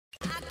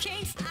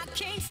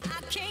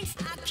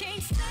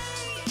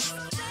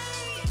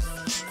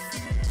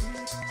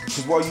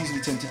Because what I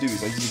usually tend to do is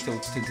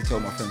tend to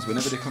tell my friends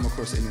whenever they come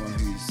across anyone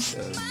who's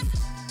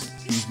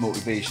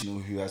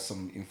motivational, who has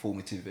some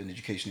informative and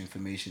educational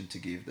information to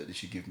give, that they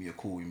should give me a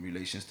call in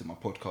relations to my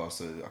podcast,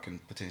 so I can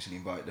potentially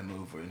invite them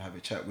over and have a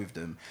chat with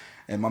them.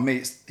 And my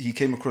mate, he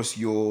came across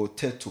your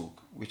TED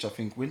Talk, which I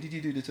think, when did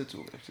you do the TED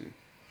Talk actually?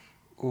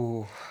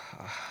 Oh,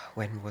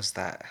 when was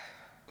that?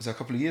 Was that a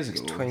couple of years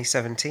ago?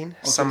 2017.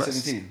 Oh,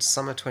 2017.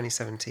 Summer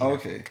 2017. Oh,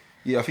 okay.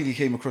 Yeah, I think he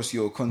came across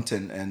your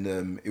content,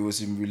 and it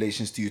was in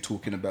relations to you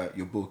talking about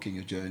your book and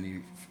your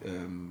journey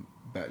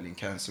battling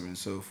cancer and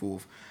so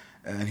forth.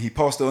 And he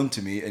passed it on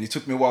to me, and it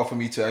took me a while for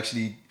me to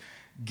actually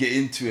get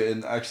into it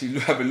and actually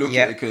have a look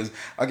at it, because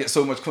I get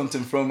so much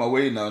content thrown my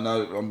way now.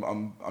 Now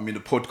I'm in the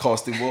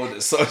podcasting world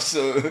as such,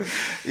 so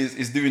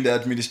it's doing the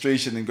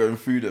administration and going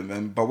through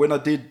them. But when I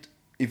did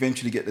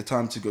eventually get the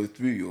time to go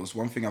through yours,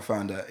 one thing I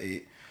found that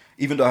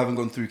even though I haven't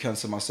gone through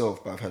cancer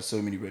myself, but I've had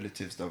so many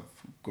relatives that have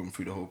gone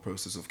through the whole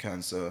process of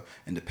cancer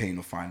and the pain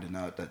of finding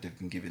out that they've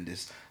been given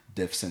this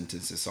death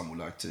sentence, as some would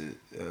like to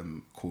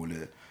call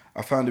it.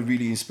 I found it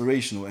really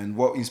inspirational, and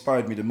what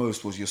inspired me the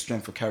most was your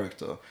strength of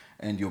character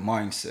and your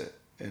mindset,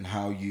 and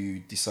how you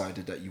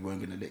decided that you weren't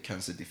going to let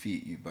cancer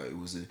defeat you, but it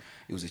was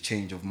a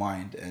change of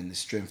mind and the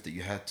strength that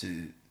you had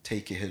to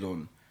take it head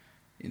on,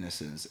 in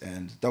essence.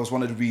 And that was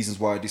one of the reasons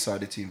why I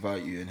decided to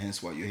invite you, and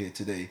hence why you're here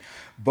today.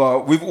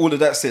 But with all of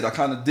that said, I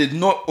kind of did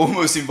not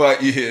almost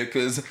invite you here,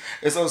 because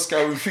as I was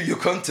scouring through your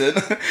content,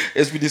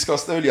 as we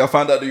discussed earlier, I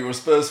found out that you're a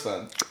Spurs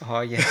fan. Oh,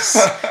 yes.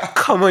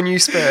 Come on, you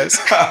Spurs.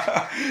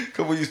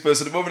 Come on, you Spurs.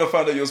 So the moment I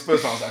found out you're a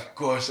Spurs fan, I was like,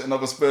 gosh,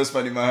 another Spurs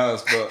fan in my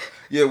house. But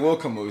yeah,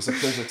 welcome, Mo. It's a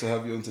pleasure to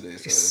have you on today.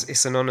 So.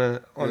 It's an honour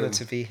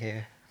to be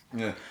here.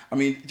 Yeah. I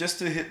mean, just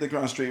to hit the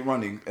ground straight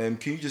running, can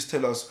you just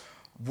tell us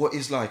what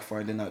it's like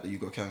finding out that you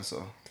got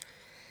cancer?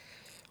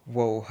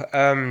 Whoa.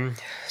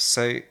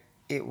 So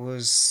it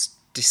was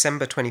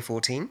December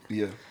 2014.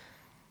 Yeah.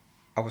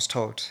 I was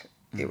told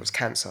it was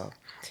cancer.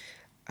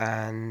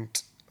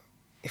 And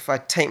if I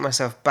take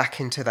myself back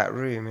into that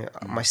room,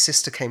 my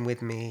sister came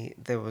with me.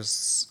 There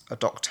was a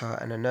doctor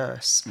and a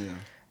nurse. Yeah.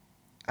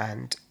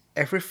 And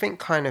everything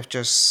kind of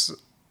just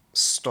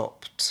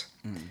stopped.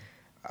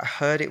 I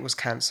heard it was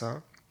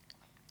cancer.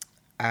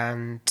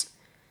 And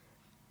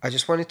I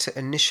just wanted to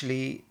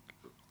initially,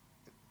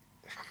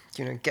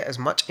 get as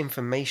much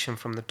information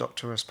from the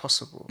doctor as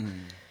possible.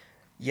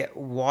 Yet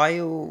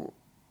while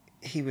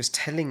he was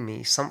telling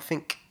me,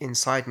 something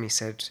inside me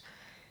said,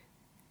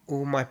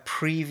 all my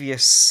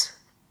previous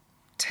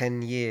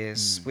 10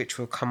 years, which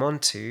we'll come on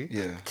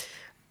to,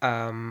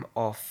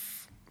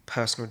 of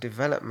personal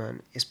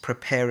development, is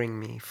preparing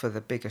me for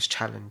the biggest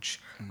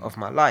challenge of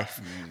my life.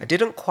 I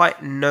didn't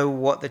quite know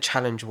what the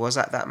challenge was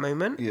at that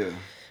moment,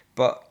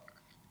 but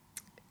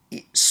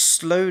it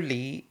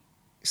slowly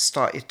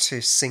started to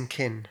sink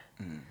in.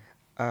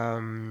 I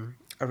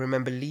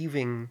remember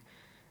leaving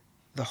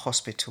the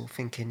hospital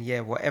thinking,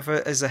 whatever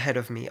is ahead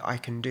of me, I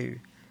can do.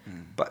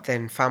 But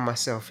then found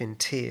myself in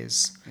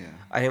tears.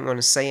 I didn't want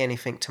to say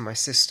anything to my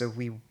sister.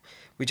 We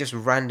just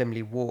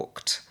randomly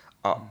walked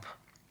up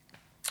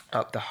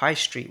the high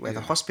street where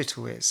the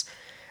hospital is.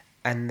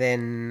 And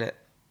then,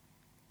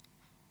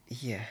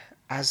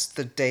 as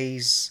the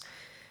days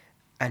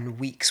and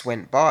weeks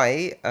went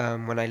by,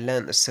 when I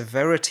learned the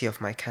severity of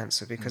my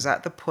cancer, because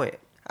at that point,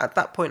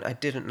 I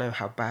didn't know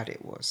how bad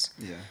it was.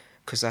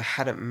 Because I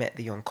hadn't met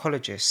the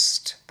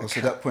oncologist. So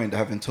at that point, they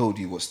haven't told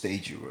you what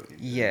stage you were in?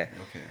 Yeah.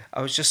 Okay.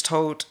 I was just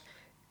told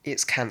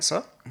it's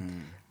cancer,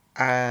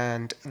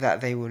 and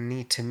that they will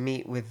need to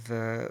meet with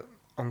the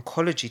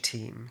oncology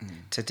team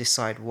to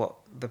decide what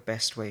the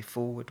best way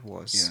forward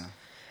was.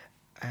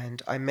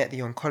 And I met the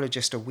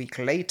oncologist a week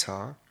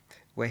later,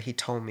 where he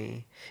told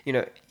me,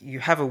 you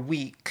have a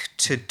week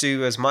to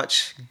do as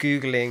much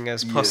Googling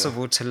as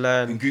possible to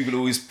learn. And Google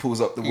always pulls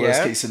up the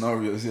worst case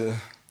scenarios,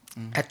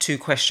 I had 2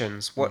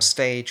 questions. What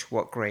stage,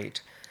 what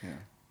grade?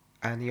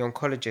 And the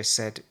oncologist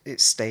said,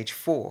 it's stage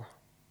 4.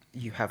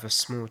 You have a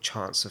small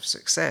chance of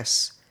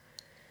success.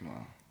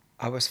 Wow.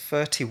 I was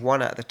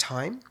 31 at the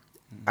time,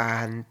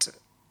 and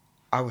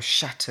I was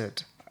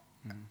shattered.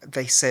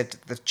 They said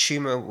the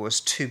tumour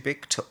was too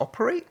big to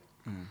operate.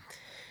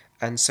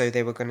 And so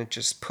they were going to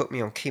just put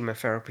me on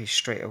chemotherapy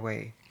straight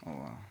away. Oh,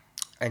 wow.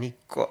 And he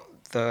got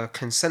the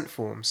consent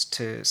forms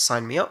to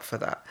sign me up for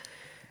that.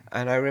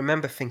 And I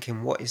remember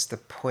thinking, what is the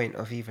point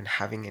of even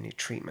having any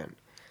treatment?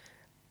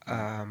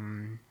 I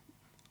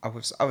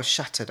was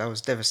shattered. I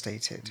was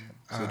devastated.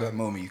 So at that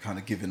moment, you kind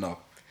of given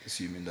up,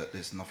 assuming that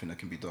there's nothing that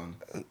can be done.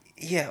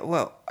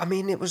 Well, I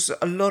mean, it was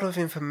a lot of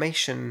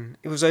information.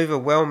 It was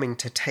overwhelming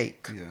to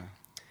take.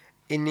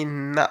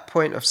 In that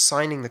point of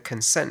signing the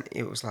consent,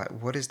 it was like,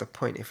 what is the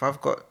point? If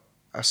I've got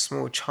a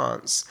small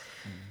chance,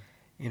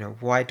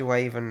 why do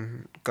I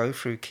even go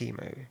through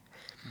chemo?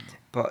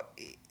 But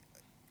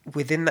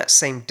within that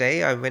same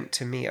day, I went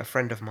to meet a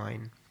friend of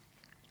mine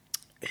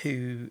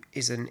who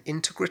is an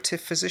integrative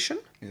physician,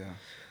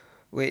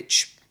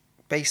 which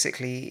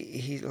basically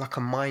he's like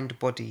a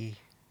mind-body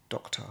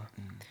doctor.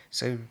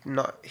 So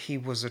not he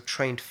was a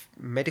trained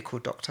medical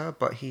doctor,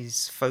 but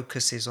his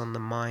focus is on the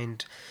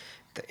mind,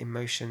 the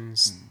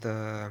emotions,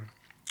 the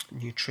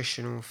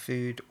nutritional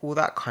food, all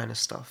that kind of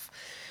stuff.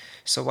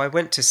 So I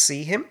went to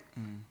see him,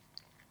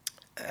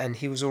 and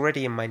he was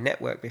already in my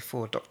network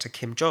before, Dr.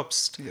 Kim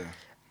Jobst. Yeah.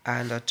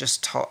 And I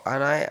just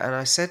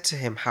I said to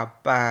him how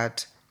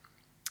bad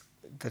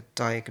the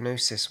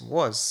diagnosis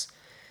was,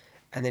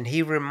 and then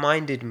he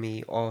reminded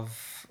me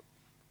of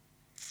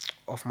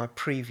my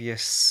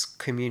previous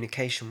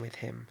communication with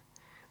him,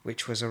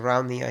 which was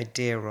around the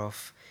idea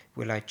of,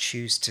 will I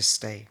choose to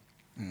stay?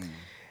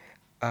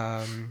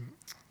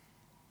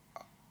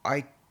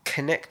 I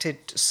connected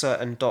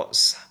certain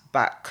dots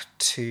back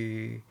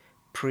to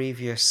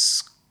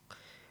previous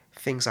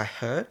things I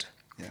heard.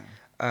 Yeah.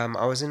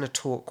 I was in a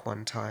talk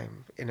one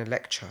time in a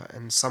lecture,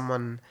 and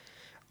someone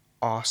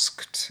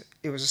asked,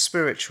 it was a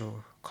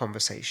spiritual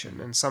conversation,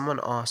 and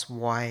someone asked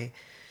why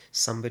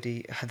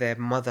their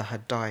mother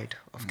had died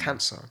of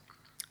cancer.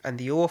 And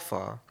the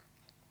author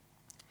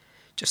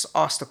just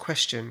asked a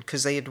question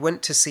because they had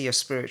went to see a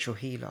spiritual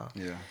healer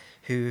Yeah.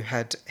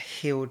 who'd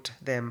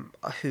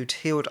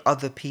healed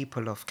other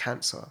people of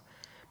cancer,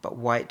 but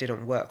why it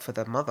didn't work for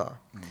their mother.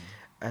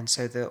 And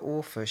so the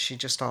author, she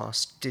just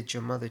asked, did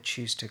your mother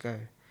choose to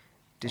go?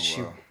 Did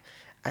she? Wow.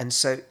 And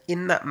so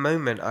in that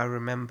moment, I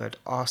remembered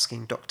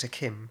asking Dr.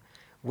 Kim,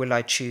 will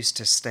I choose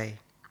to stay?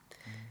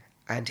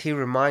 And he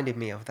reminded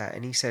me of that.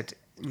 And he said,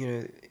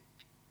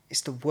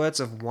 it's the words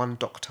of one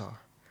doctor.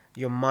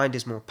 Your mind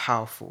is more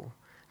powerful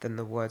than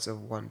the words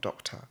of one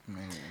doctor.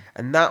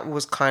 And that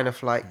was kind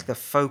of like the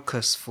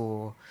focus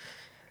for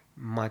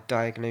my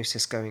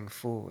diagnosis going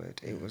forward.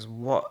 It was,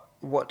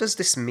 what does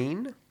this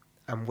mean?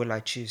 And will I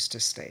choose to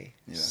stay?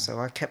 Yeah. So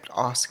I kept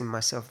asking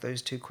myself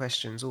those two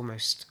questions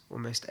almost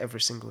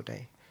every single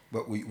day.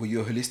 But were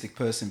you a holistic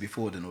person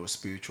before then, or a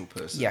spiritual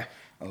person? Yeah.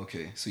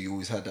 Okay, so you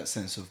always had that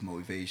sense of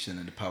motivation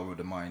and the power of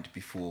the mind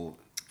before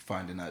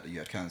finding out that you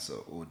had cancer,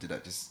 or did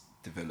that just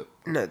develop?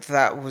 No,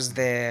 that was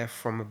there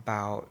from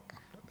about,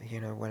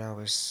 when I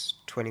was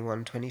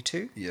 21,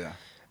 22. Yeah.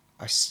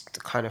 I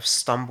kind of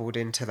stumbled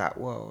into that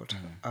world.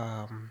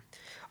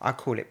 I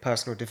call it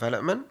personal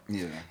development.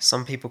 Yeah.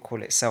 Some people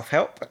call it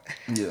self-help.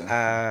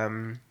 Yeah.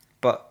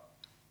 But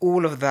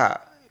all of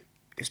that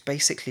is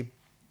basically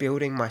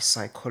building my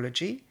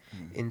psychology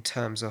in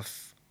terms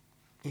of,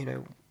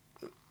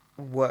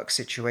 work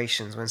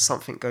situations. When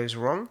something goes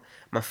wrong,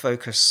 my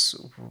focus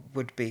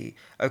would be,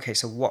 okay,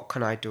 so what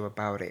can I do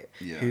about it?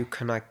 Yeah. Who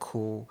can I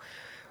call?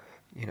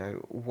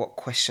 What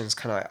questions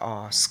can I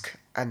ask?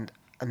 And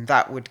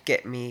that would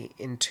get me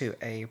into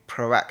a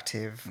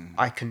proactive,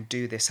 I can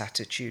do this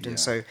attitude. And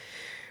Yeah. so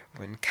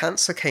when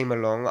cancer came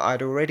along,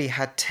 I'd already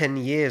had 10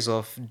 years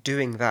of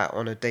doing that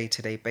on a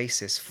day-to-day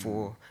basis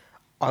for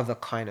other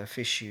kind of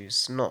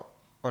issues, not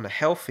on a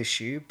health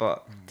issue,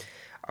 but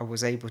I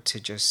was able to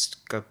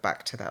just go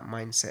back to that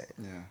mindset.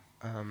 Yeah.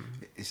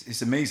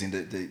 It's amazing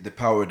the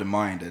power of the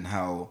mind, and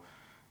how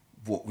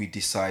what we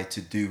decide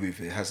to do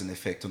with it has an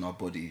effect on our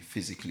body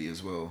physically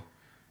as well.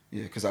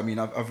 Yeah, because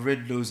I've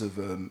read loads of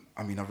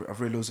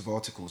I've read loads of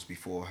articles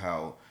before,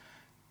 how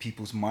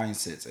people's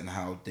mindsets and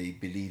how they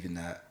believe in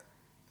that.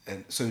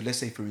 And so let's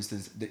say, for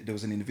instance, there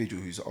was an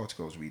individual whose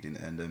article I was reading,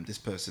 and this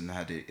person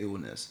had an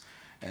illness,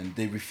 and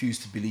they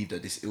refused to believe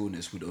that this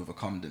illness would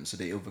overcome them. So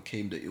they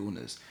overcame the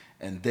illness,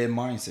 and their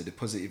mindset, the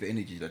positive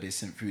energy that they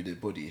sent through their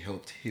body,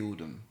 helped heal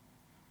them.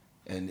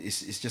 And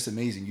it's just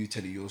amazing, you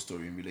telling your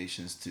story in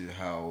relations to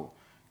how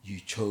you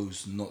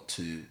chose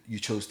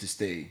to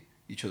stay,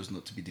 you chose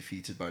not to be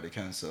defeated by the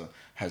cancer,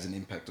 has an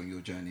impact on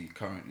your journey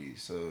currently.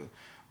 So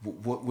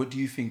what do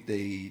you think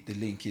the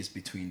link is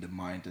between the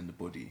mind and the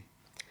body?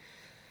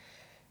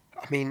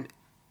 I mean,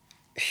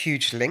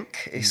 huge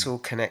link. It's all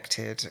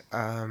connected.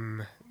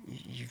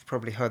 You've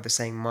probably heard the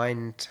saying,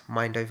 mind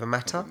over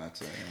matter. Over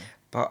matter, yeah.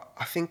 But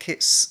I think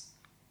it's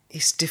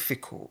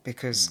difficult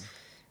because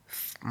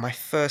my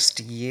first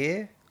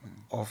year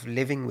of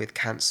living with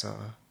cancer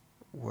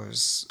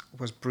was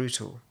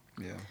brutal.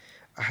 Yeah.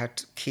 I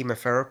had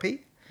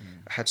chemotherapy,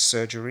 I had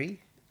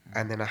surgery,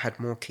 and then I had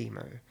more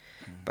chemo.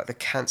 But the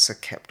cancer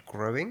kept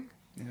growing.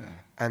 Yeah.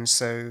 And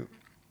so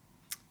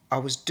I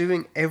was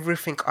doing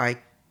everything I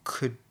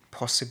could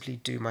possibly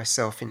do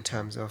myself in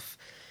terms of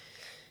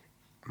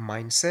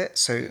mindset.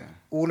 So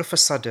all of a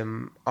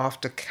sudden,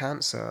 after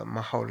cancer,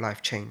 my whole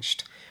life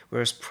changed.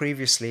 Whereas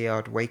previously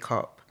I'd wake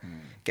up,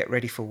 get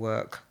ready for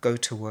work, go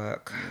to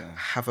work,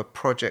 have a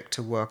project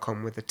to work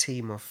on with a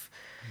team of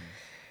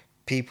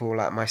people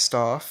like my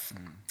staff.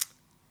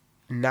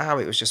 Now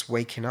it was just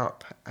waking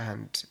up,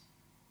 and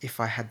if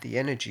I had the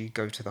energy,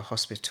 go to the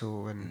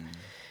hospital and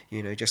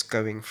just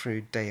going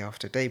through day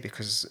after day,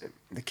 because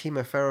the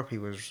chemotherapy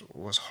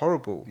was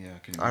horrible. Yeah,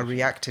 I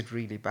reacted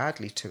really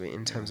badly to it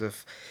in terms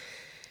of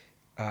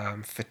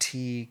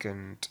fatigue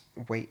and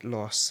weight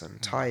loss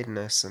and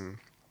tiredness,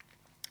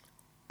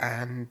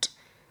 and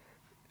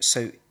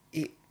so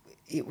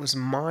it was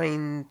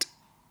mind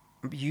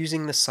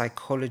using the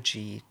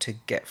psychology to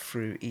get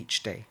through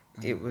each day.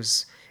 It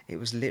was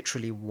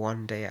literally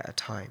one day at a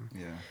time.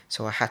 Yeah.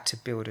 So I had to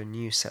build a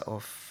new set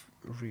of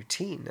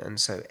routine, and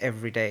so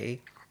every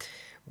day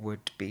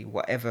would be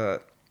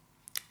whatever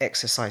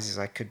exercises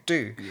I could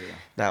do. Yeah.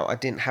 Now I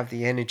didn't have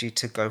the energy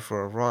to go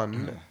for a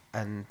run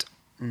and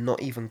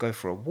not even go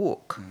for a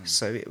walk.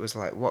 So it was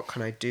like, what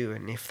can I do?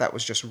 And if that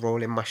was just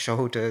rolling my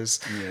shoulders,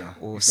 Yeah.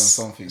 or You've done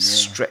something. Yeah.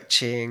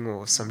 stretching,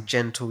 or some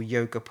gentle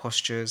yoga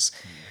postures,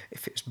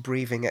 if it's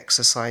breathing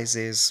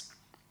exercises,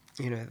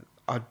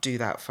 I'd do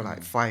that for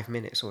like 5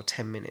 minutes or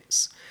 10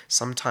 minutes.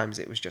 Sometimes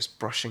it was just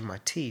brushing my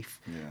teeth.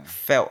 Yeah.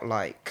 Felt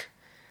like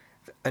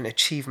an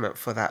achievement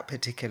for that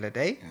particular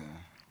day. Yeah.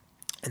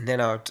 And then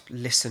I would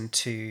listen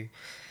to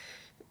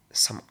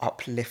some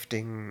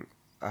uplifting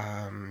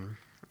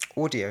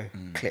audio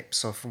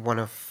clips of one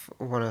of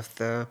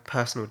the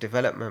personal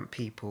development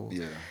people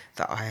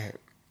that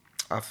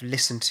I've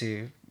listened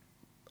to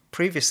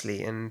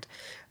previously, and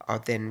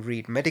I'd then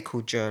read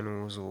medical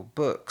journals or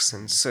books,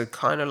 and so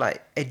kind of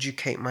like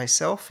educate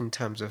myself in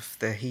terms of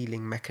the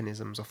healing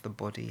mechanisms of the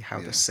body, how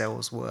the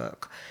cells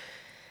work.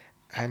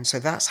 And so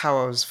that's how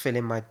I was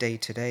feeling my day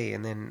to day.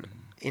 And then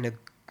in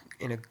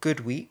a good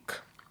week,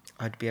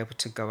 I'd be able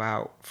to go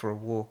out for a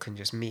walk and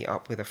just meet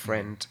up with a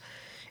friend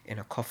in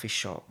a coffee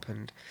shop.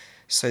 And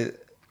so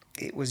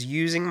it was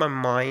using my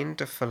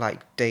mind for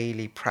like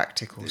daily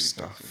practical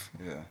stuff.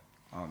 Yeah.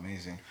 Oh,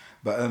 amazing.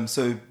 But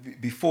so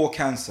before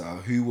cancer,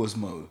 who was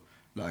Mo?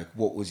 Like,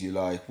 what was you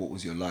like? What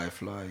was your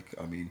life like?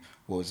 I mean,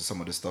 what was some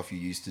of the stuff you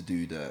used to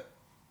do that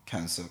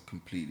cancer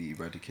completely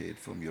eradicated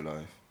from your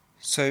life?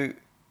 So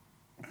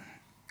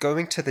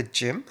going to the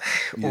gym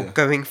or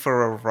going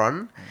for a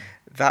run,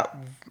 that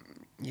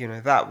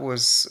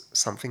was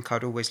something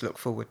I'd always look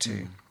forward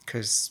to,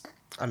 because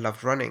I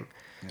loved running.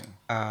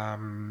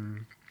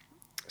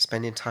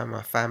 Spending time with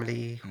my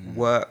family,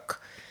 work,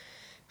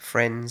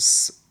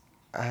 friends,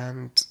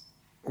 and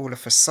all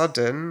of a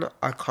sudden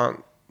I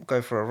can't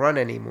go for a run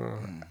anymore.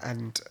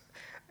 And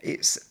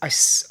I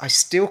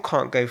still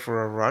can't go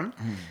for a run.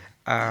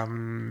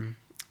 And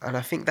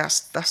I think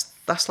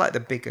that's like the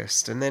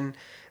biggest. And then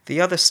the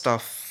other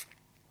stuff,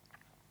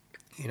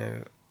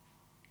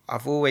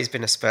 I've always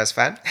been a Spurs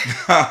fan.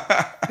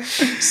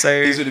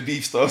 So these are the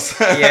beef stars.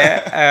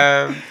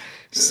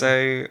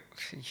 So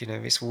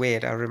it's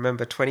weird. I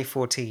remember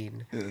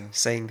 2014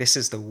 saying this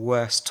is the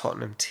worst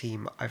Tottenham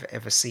team I've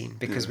ever seen,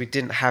 because we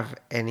didn't have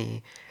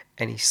any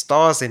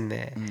stars in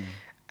there.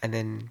 And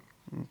then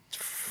it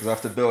was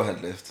after Bell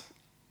had left.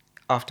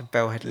 After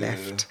Bell had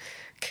left,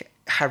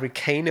 Harry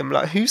Kane. I'm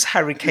like, who's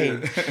Harry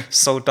Kane?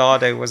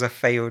 Soldado was a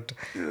failed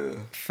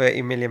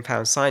 £30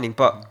 million signing.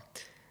 But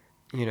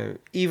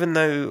even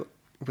though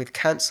with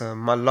cancer,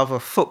 my love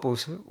of football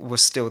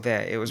was still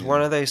there. It was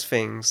one of those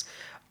things.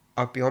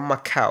 I'd be on my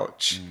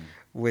couch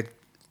with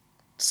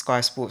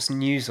Sky Sports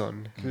News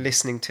on,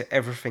 listening to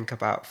everything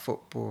about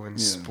football and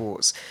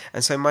sports.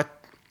 And so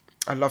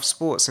I love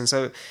sports, and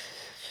so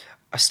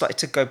I started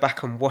to go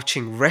back and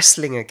watching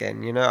wrestling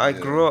again. I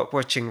grew up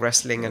watching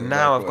wrestling, and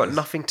now I've got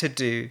nothing to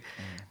do,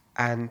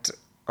 and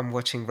I'm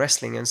watching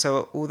wrestling. And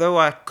so although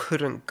I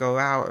couldn't go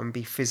out and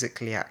be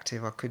physically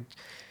active, I could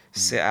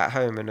sit at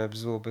home and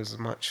absorb as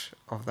much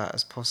of that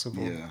as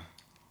possible. Yeah.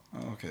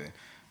 Oh, okay.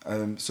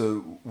 So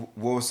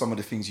what were some of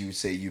the things you would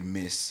say you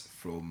miss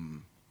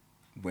from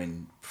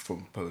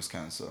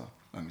post-cancer?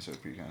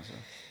 Pre-cancer?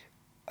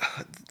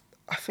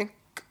 I think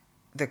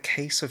the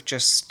case of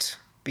just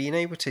being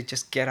able to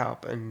just get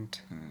up and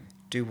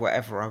do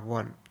whatever I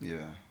want.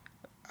 Yeah.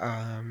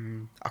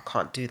 I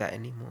can't do that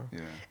anymore.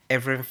 Yeah.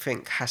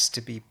 Everything has to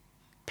be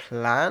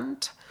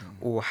planned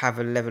or have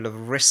a level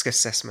of risk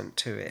assessment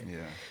to it.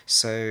 Yeah.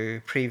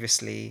 So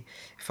previously,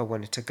 if I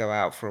wanted to go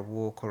out for a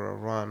walk or a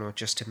run or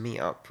just to meet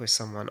up with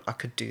someone, I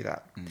could do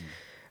that.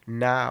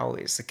 Now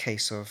it's a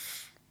case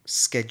of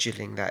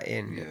scheduling that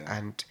in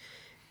and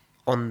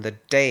on the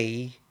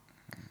day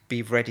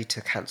be ready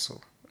to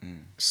cancel.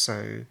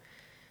 So,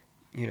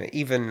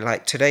 even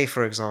like today,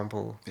 for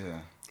example,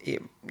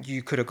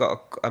 you could have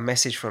got a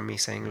message from me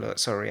saying, look,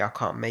 sorry, I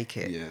can't make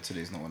it. Yeah,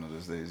 today's not one of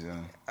those days,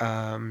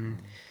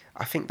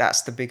 I think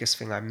that's the biggest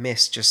thing I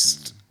miss,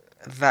 just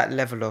that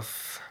level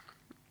of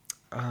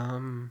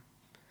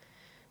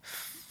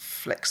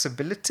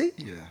flexibility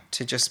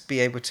to just be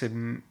able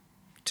to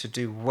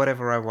do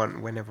whatever I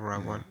want, whenever I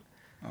want.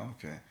 Oh,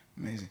 okay,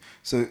 amazing.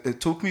 So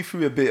talk me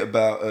through a bit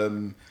about,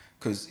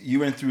 because you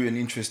went through an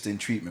interesting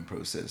treatment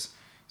process.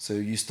 So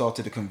you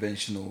started a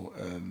conventional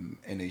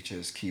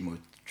NHS chemo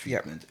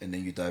treatment, and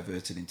then you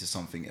diverted into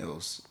something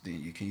else.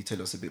 Can you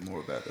tell us a bit more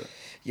about that?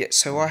 Yeah,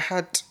 so I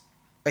had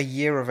a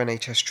year of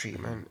NHS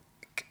treatment,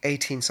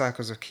 18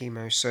 cycles of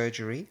chemo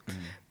surgery,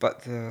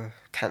 but the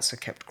cancer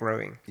kept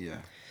growing. Yeah.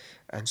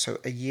 And so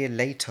a year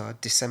later,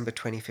 December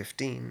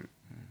 2015,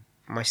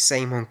 my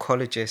same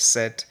oncologist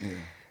said,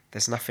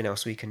 there's nothing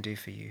else we can do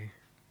for you.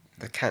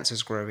 The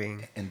cancer's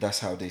growing. And that's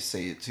how they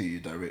say it to you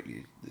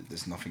directly.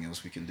 There's nothing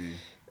else we can do.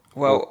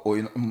 Well, or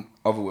in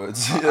other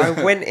words, I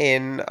went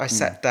in, I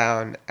sat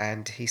down,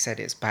 and he said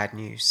it's bad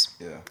news.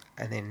 Yeah.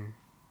 And then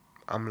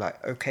I'm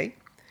like, okay.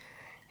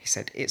 He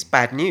said, it's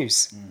bad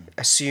news,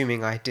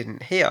 assuming I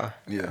didn't hear.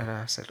 Yeah. And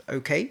I said,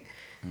 okay.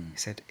 He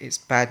said, it's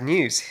bad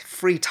news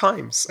 3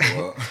 times.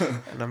 Well,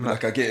 And I'm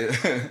like, I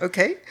get it.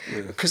 okay.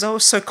 Yeah. Because I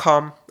was so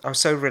calm, I was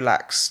so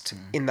relaxed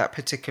in that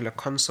particular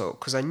consult,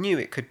 because I knew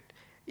it could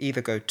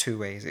either go 2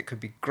 ways. It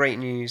could be great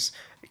news,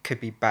 it could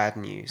be bad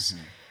news.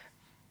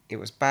 It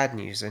was bad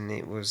news, and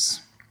it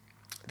was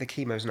the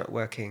chemo's not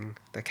working,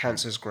 the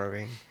cancer's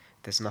growing,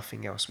 there's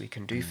nothing else we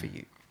can do for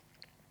you.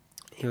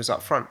 He was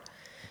up front.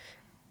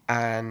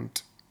 And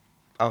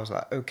I was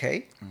like,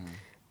 okay,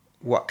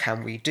 what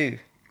can we do?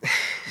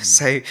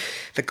 So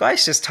the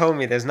guys just told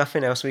me there's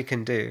nothing else we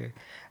can do.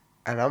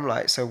 And I'm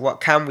like, so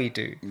what can we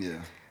do?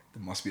 Yeah,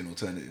 there must be an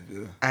alternative.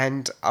 Yeah.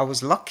 And I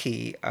was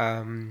lucky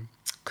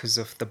because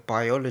of the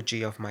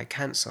biology of my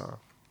cancer.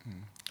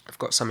 I've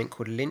got something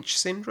called Lynch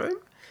syndrome,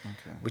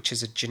 which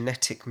is a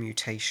genetic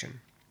mutation.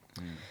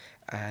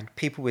 And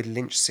people with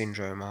Lynch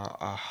syndrome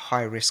are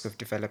high risk of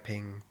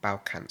developing bowel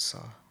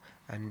cancer.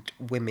 And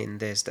women,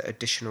 there's the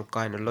additional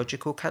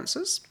gynecological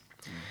cancers.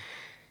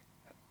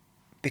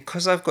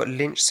 Because I've got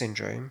Lynch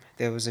syndrome,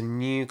 there was a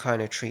new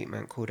kind of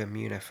treatment called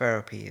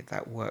immunotherapy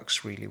that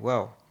works really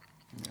well.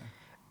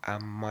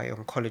 My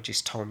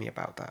oncologist told me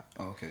about that.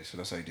 Oh, okay, so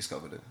that's how you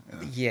discovered it.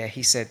 Yeah,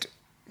 he said,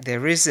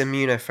 there is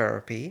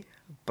immunotherapy,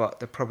 but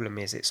the problem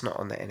is it's not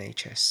on the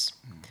NHS.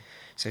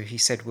 So he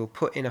said, we'll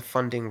put in a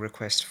funding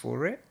request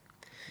for it,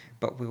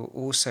 but we'll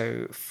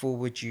also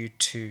forward you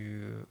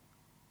to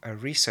a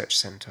research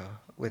centre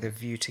with a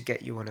view to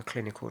get you on a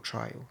clinical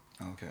trial.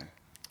 Okay.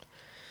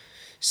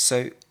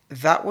 So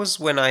that was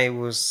when I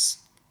was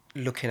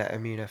looking at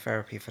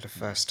immunotherapy for the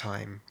first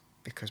time,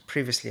 because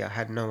previously I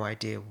had no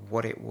idea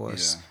what it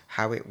was,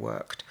 how it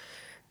worked.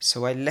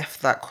 So I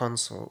left that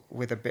consult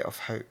with a bit of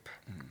hope.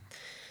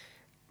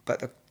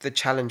 But the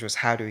challenge was,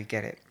 how do we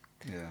get it?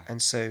 Yeah.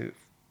 And so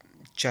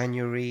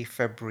January,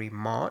 February,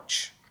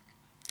 March,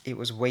 it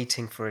was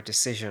waiting for a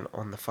decision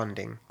on the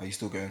funding. Are you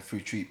still going through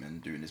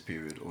treatment during this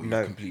period, or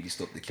No. you completely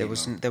stopped the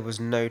chemo? There was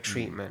no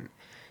treatment.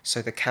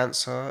 So the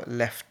cancer,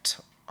 left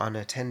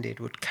unattended,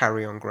 would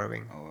carry on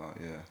growing. Oh, wow,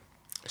 yeah.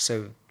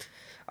 So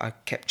I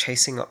kept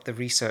chasing up the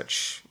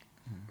research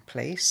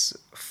place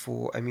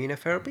for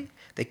immunotherapy.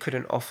 They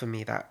couldn't offer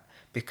me that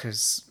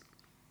because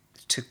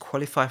to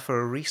qualify for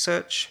a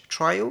research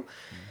trial,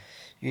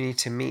 you need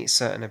to meet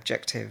certain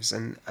objectives,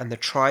 and the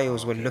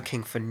trials were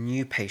looking for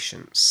new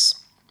patients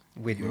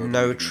with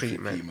no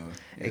treatment. Yeah,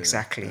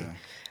 exactly.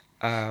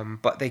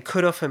 But they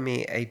could offer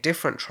me a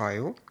different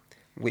trial,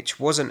 which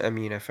wasn't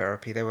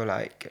immunotherapy. They were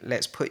like,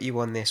 let's put you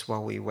on this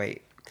while we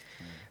wait.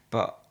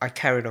 But I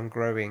carried on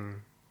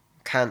growing.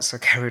 Cancer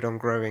carried on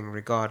growing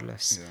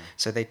regardless.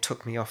 So they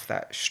took me off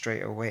that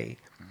straight away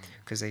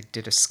because they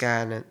did a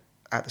scan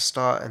at the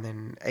start, and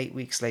then 8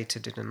 weeks later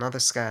did another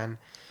scan.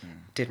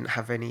 Didn't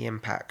have any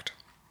impact.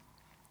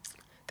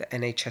 The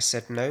NHS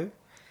said no.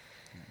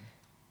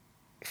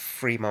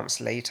 3 months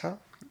later,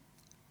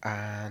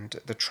 and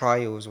the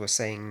trials were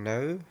saying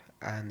no,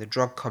 and the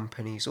drug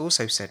companies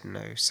also said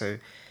no. So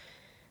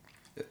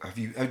have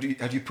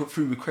you put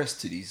through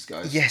requests to these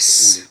guys?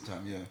 Yes. All the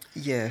time, yeah.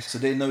 Yeah. So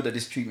they know that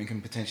this treatment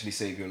can potentially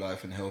save your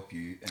life and help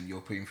you, and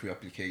you're putting through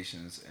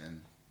applications,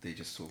 and they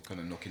just sort of kind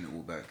of knocking it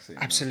all back. Saying,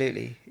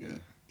 Absolutely. No.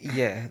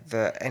 Yeah.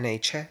 The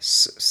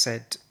NHS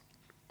said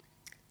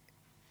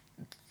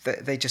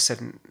that they just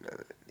said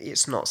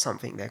it's not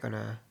something they're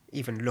gonna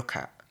even look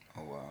at.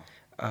 Oh wow.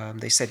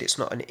 They said it's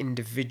not an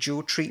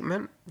individual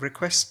treatment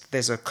request.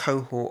 There's a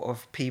cohort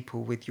of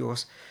people with your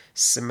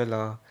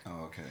similar.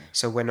 Oh, okay.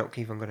 So we're not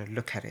even going to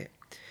look at it.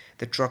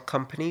 The drug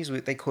companies,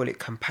 they call it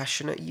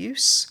compassionate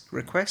use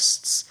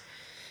requests.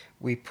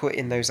 We put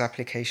in those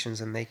applications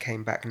and they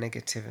came back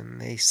negative,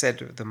 and they said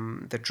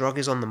the drug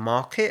is on the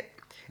market.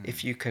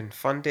 If you can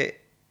fund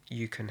it,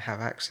 you can have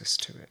access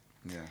to it.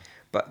 Yeah.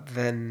 But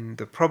then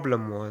the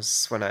problem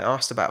was, when I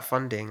asked about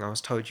funding, I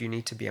was told you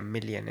need to be a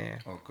millionaire.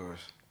 Oh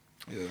gosh.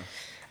 Yeah.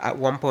 At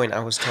one point,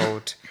 I was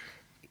told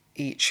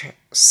each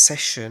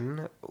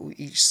session,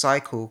 each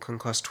cycle can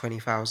cost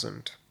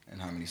 20,000.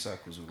 And how many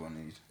cycles would one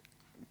need?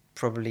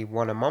 Probably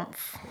 1 a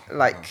month,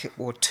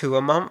 or 2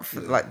 a month.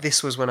 Yeah. Like,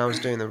 this was when I was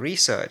doing the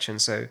research,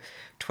 and so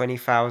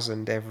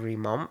 20,000 every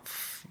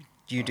month.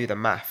 You do the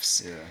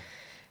maths. Yeah.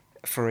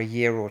 For a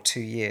year or 2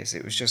 years,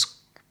 it was just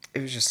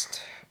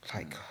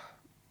like,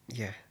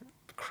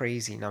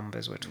 crazy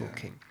numbers we're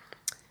talking.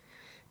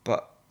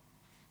 But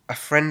a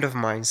friend of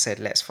mine said,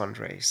 let's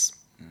fundraise.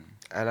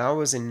 And I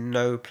was in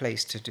no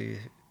place to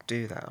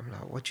do that. I'm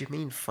like, what do you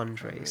mean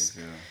fundraise?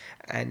 Yeah.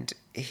 And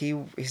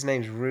his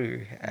name's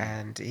Rue,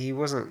 and he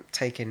wasn't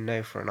taking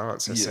no for an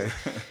answer. So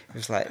it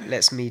was like,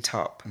 let's meet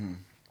up.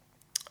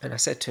 And I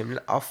said to him,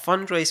 I'll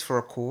fundraise for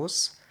a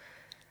cause,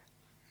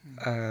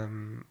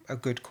 a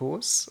good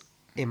cause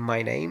in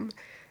my name.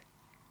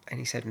 And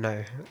he said,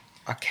 no,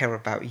 I care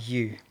about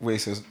you. Wait,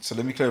 so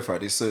let me clarify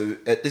this. So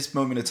at this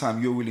moment in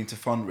time, you're willing to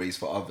fundraise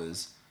for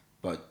others,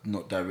 but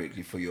not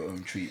directly for your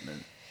own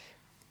treatment.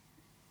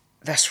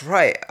 That's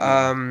right.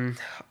 I've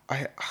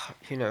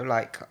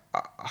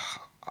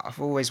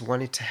always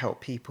wanted to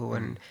help people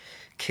and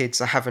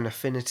kids. I have an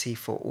affinity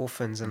for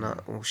orphans and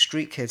or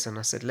street kids, and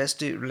I said,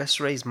 let's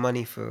raise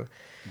money for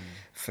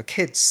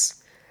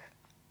kids.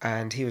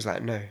 And he was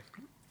like, no,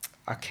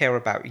 I care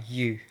about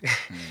you.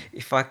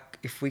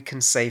 If we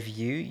can save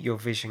you, your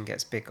vision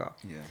gets bigger.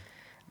 Yeah.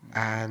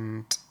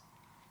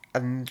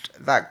 And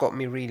that got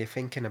me really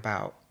thinking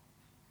about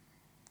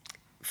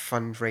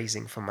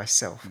fundraising for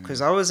myself,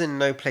 because I was in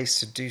no place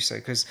to do so,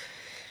 because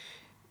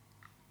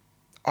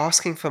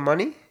asking for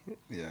money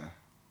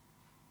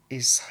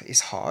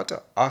is hard.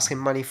 Asking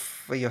money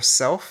for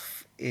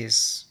yourself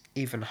is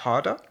even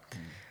harder.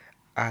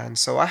 And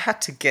so I had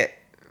to get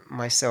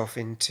myself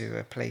into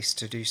a place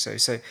to do so.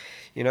 So,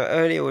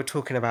 earlier we were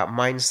talking about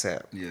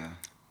mindset. Yeah.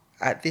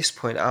 At this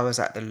point, I was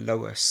at the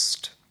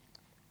lowest.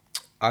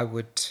 I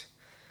wouldn't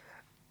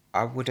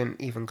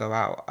even go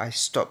out. I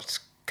stopped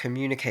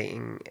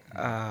communicating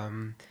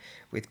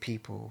with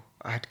people.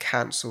 I had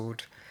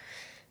cancelled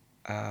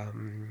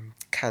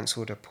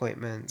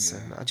appointments,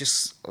 and I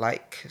just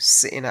like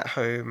sitting at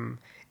home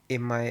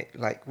in my,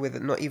 like, with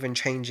not even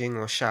changing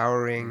or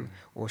showering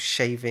or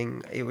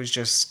shaving. It was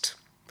just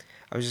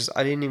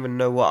I didn't even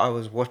know what I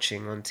was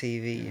watching on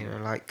TV,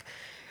 like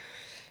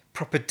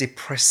proper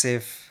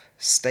depressive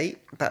state.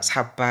 That's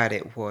how bad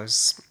it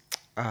was.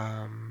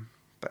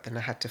 But then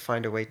I had to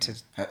find a way to...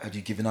 Had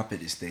you given up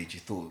at this stage? You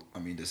thought, I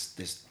mean,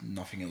 there's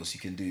nothing else you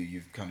can do.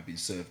 You've kind of been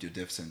served your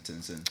death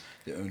sentence, and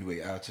the only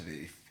way out of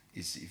it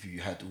is if you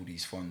had all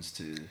these funds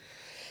to...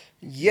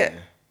 it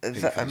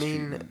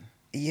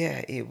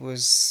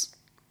was...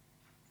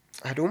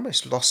 I'd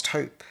almost lost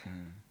hope.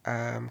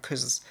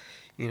 Because,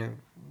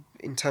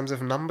 in terms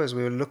of numbers,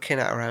 we were looking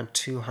at around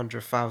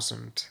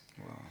 200,000.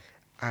 Wow.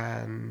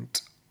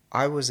 And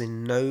I was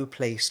in no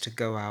place to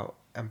go out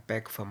and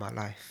beg for my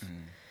life.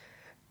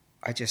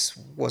 I just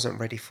wasn't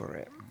ready for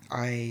it.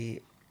 I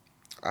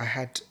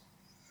had,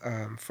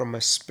 from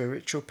a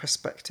spiritual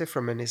perspective,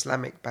 from an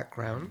Islamic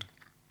background,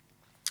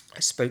 I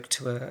spoke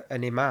to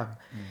an imam,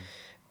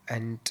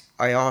 and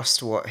I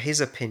asked what his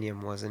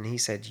opinion was, and he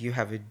said, you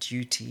have a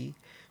duty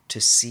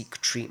to seek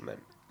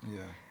treatment.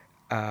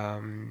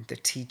 The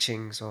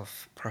teachings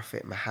of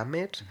Prophet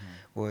Muhammad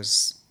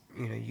was,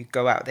 you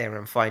go out there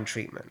and find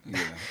treatment.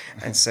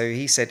 And so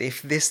he said,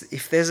 if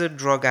there's a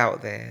drug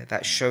out there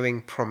that's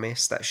showing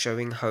promise, that's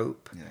showing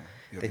hope, you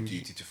have a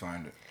duty to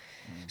find it.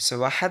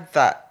 So I had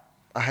that.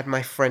 I had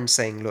my friend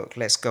saying, look,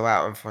 let's go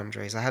out and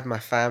fundraise. I had my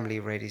family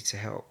ready to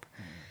help.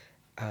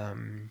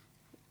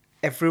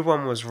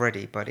 Everyone was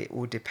ready, but it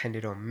all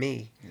depended on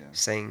me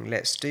saying,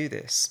 let's do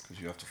this. Because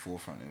you have to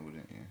forefront it,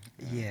 wouldn't you?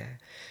 Yeah.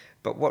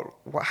 But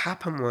what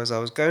happened was I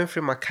was going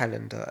through my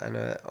calendar, and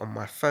on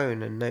my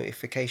phone a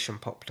notification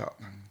popped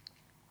up.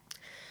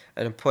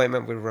 An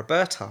appointment with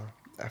Roberta,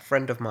 a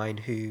friend of mine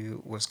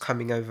who was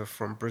coming over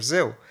from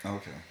Brazil.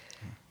 Okay.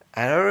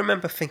 And I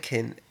remember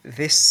thinking,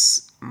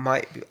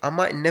 I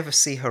might never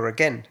see her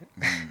again.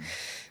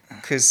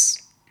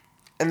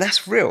 And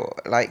that's real.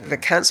 Like, the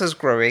cancer's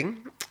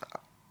growing.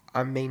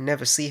 I may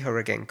never see her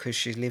again because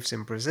she lives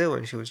in Brazil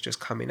and she was just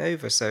coming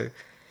over. So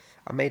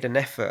I made an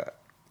effort.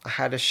 I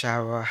had a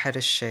shower, I had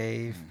a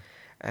shave,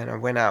 and I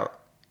went out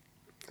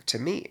to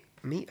meet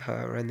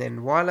her. And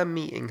then while I'm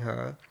meeting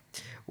her,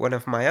 one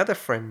of my other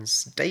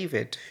friends,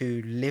 David,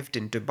 who lived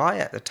in Dubai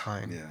at the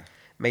time,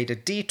 made a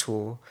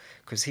detour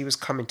because he was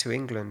coming to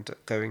England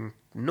going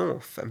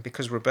north. And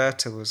because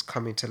Roberta was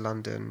coming to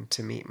London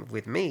to meet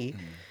with me,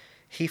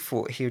 he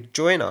thought he would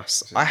join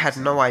us. So I had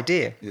no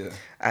idea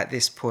at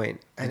this point.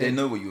 And did they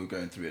know what you were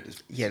going through at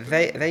this point? Yeah,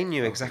 they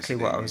knew exactly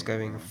what I was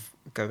going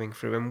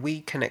through. And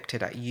we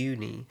connected at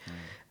uni.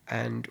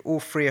 And all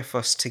three of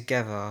us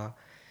together,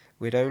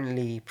 we'd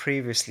only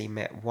previously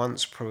met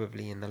once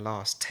probably in the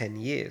last 10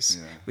 years.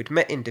 We'd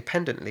met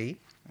independently.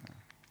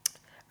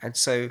 And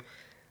so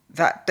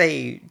that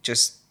day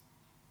just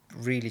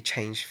really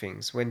changed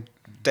things. When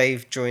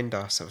Dave joined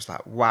us, I was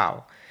like,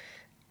 wow.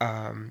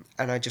 And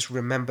I just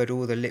remembered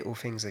all the little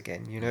things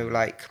again,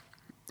 like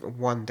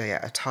one day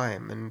at a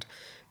time. And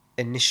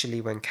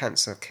initially when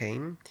cancer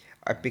came,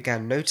 I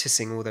began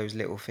noticing all those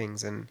little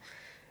things, and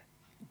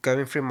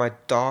going through my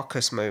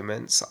darkest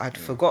moments, I'd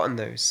forgotten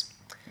those.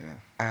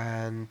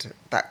 And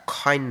that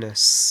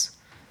kindness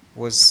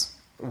was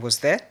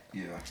there.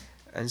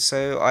 And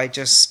so I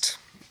just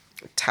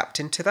tapped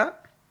into that.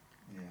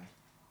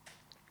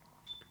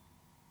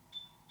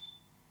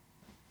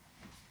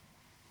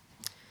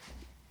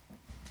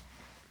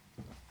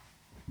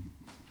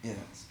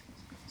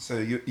 So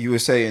you were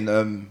saying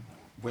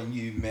when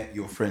you met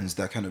your friends,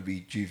 that kind of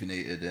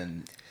rejuvenated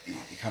and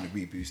it kind of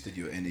reboosted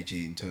your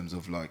energy in terms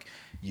of like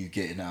you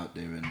getting out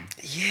there and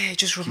it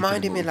just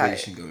reminded me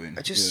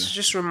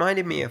just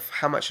reminded me of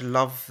how much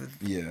love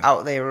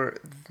out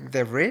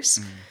there is.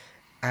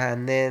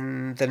 And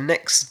then the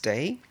next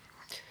day,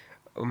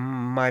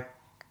 my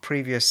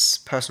previous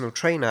personal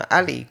trainer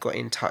Ali got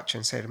in touch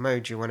and said, Mo,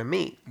 do you want to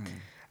meet?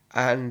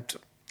 And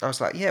I was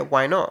like, yeah,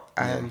 why not?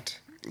 And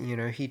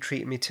he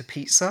treated me to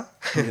pizza.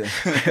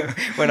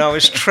 When I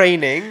was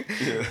training,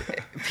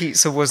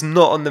 pizza was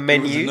not on the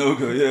menu. It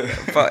was a no-go,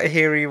 but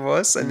here he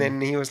was. And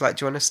then he was like,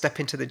 do you want to step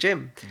into the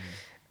gym?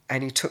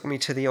 and he took me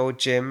to the old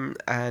gym,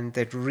 and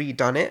they'd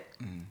redone it.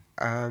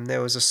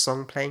 There was a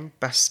song playing,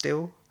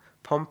 Bastille,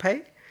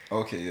 Pompeii.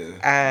 Okay, yeah.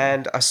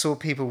 And I saw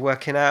people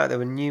working out. There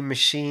were new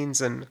machines,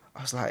 and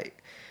I was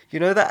like, you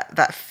know,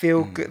 that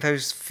feel good,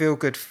 those feel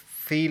good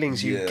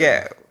feelings you Yeah.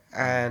 get.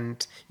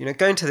 And you know,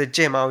 going to the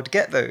gym, I would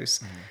get those,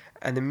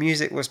 and the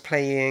music was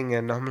playing,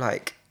 and I'm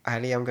like,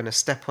 Ali, I'm gonna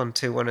step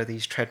onto one of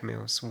these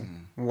treadmills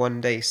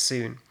one day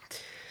soon.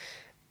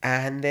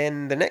 And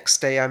then the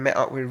next day, I met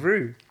up with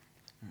Rue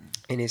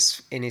in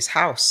his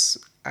house,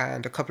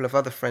 and a couple of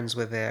other friends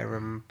were there,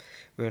 and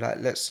we were like,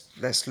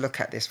 let's look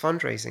at this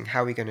fundraising.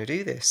 How are we going to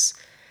do this?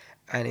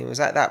 And it was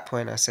at that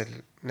point I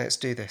said, let's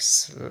do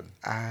this.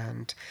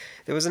 And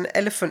there was an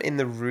elephant in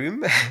the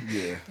room.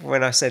 Yeah.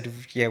 When I said,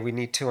 yeah, we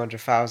need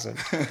 200,000.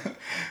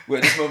 Well,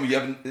 at this moment, you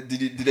haven't.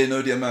 Did they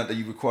know the amount that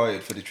you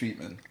required for the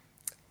treatment,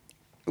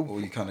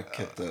 or you kind of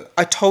kept that?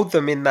 I told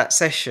them in that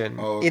session,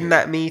 Oh, okay. in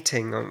that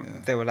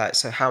meeting, they were like,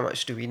 so how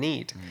much do we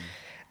need?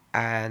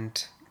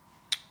 And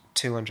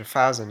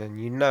 200,000, and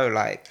you know,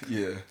 like,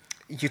 Yeah.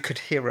 you could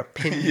hear a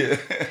pin Yeah.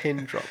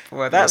 pin drop.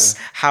 Well, that's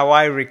how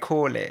I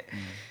recall it.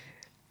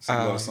 So a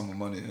large sum of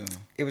money. Yeah.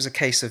 It was a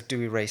case of, do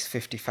we raise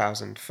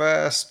 50,000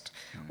 first,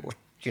 or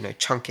you know,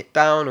 chunk it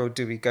down, or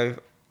do we go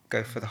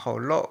for the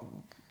whole lot?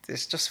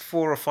 There's just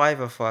 4 or 5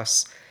 of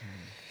us.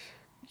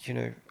 You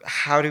know,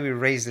 how do we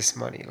raise this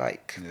money?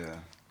 Like, Yeah.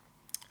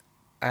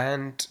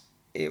 and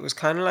it was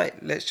kind of like,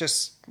 let's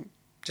just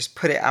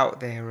put it out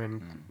there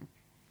and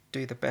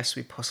do the best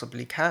we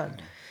possibly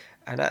can.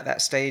 And at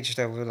that stage,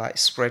 there were like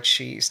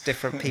spreadsheets,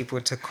 different people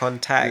to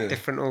contact, Yeah.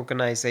 different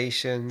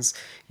organizations.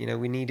 You know,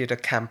 we needed a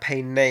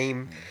campaign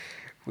name.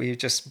 We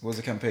just, What was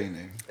the campaign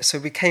name? so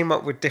we came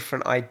up with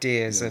different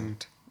ideas, Yeah.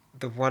 and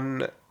the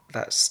one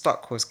that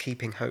stuck was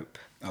Keeping Hope,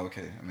 Oh,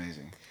 okay,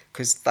 amazing.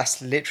 because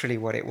that's literally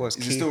what it was.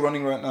 Is it still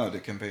running right now, the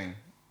campaign?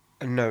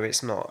 No,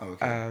 it's not. Oh,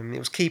 okay. It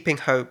was Keeping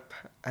Hope,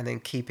 and then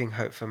Keeping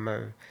Hope for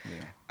Mo.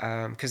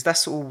 Yeah. Because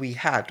that's all we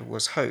had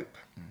was hope.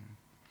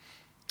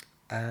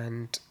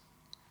 And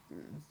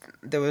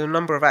there were a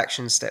number of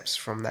action steps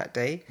from that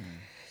day,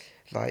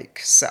 like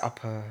set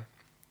up a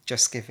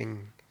Just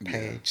Giving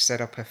page,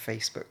 set up a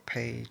Facebook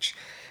page,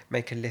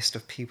 make a list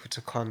of people to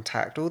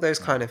contact, all those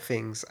kind of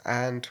things.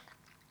 And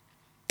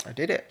I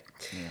did it.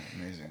 Yeah,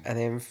 amazing. And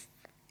then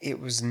it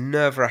was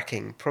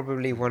nerve-wracking.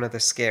 Probably one of the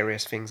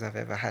scariest things I've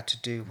ever had to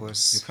do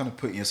was... You're kind of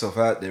putting yourself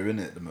out there,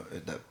 innit,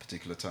 at that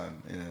particular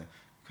time. Yeah,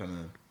 kind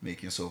of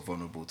making yourself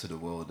vulnerable to the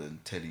world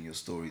and telling your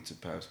story to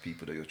perhaps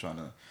people that you're trying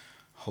to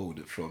hold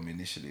it from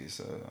initially.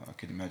 So I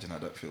can imagine how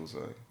that feels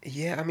like.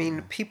 Yeah, I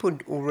mean, people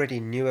already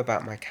knew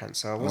about my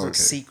cancer. I wasn't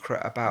okay.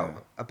 secret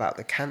about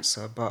the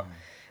cancer, but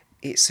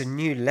it's a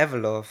new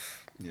level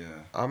of,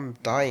 Yeah. I'm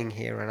dying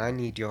here and I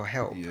need your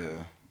help.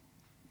 Yeah.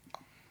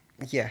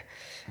 Yeah.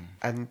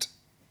 And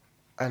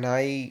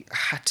I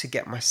had to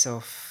get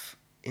myself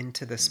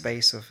into the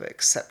space of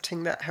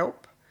accepting that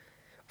help,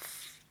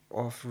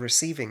 of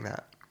receiving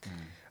that,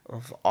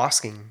 of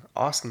asking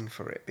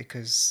for it,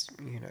 because,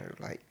 you know,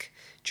 like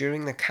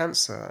during the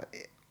cancer,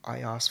 I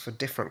asked for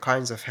different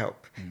kinds of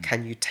help.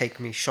 Can you take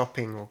me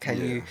shopping, or can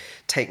you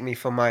take me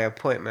for my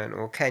appointment,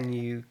 or can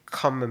you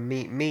come and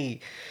meet me,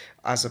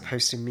 as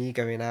opposed to me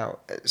going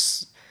out?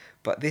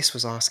 But this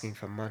was asking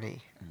for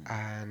money.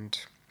 And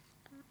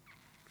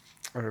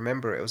I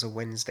remember it was a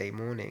Wednesday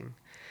morning.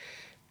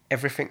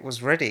 Everything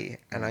was ready,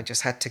 and I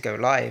just had to go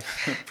live.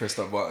 Press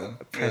that button.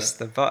 Press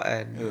the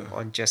button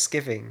on Just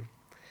Giving,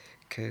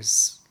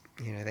 because,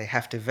 you know, they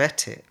have to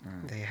vet it.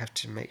 They have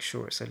to make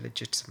sure it's a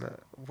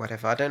legitimate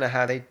whatever. I don't know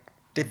how they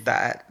did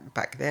that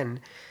back then.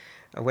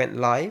 I went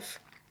live,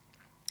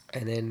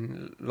 and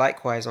then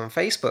likewise on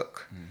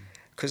Facebook,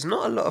 because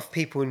not a lot of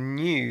people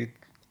knew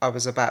I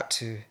was about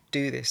to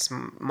do this.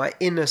 My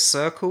inner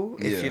circle,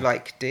 if you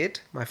like, did,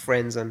 my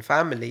friends and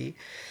family,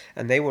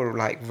 and they were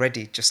like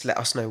ready, just let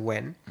us know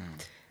when.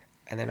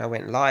 And then I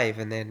went live,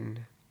 and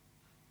then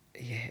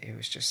it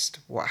was just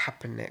what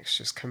happened next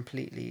just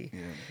completely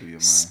blew your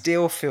mind.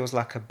 Still feels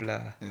like a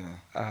blur. Yeah.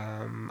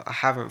 I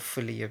haven't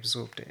fully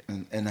absorbed it.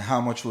 And how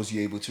much was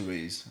you able to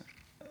raise,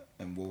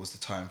 and what was the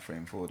time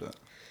frame for that?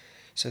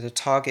 So the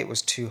target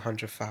was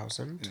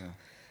 200,000. Yeah.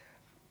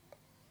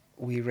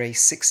 We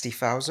raised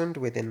 60,000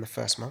 within the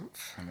first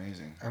month.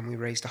 Amazing. And we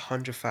raised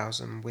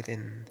 100,000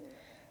 within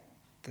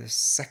the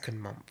second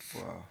month.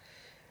 Wow.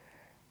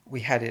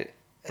 We had it,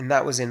 and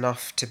that was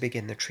enough to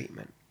begin the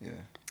treatment. Yeah.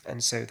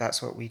 And so that's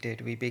what we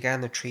did. We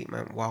began the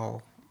treatment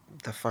while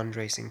the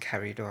fundraising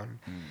carried on.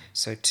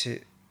 So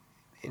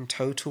in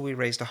total, we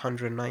raised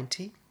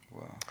 190.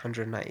 Wow.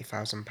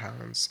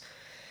 £190,000.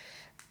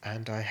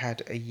 And I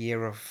had a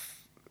year of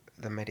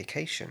the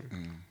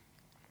medication.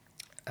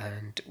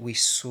 And we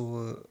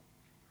saw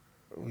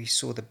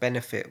the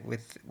benefit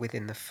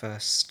within the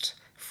first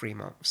 3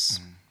 months,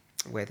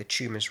 where the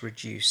tumours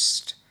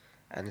reduced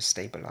and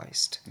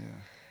stabilized. Yeah.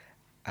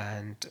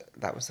 And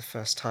that was the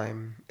first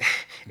time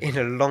in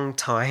a long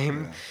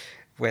time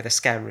where the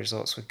scan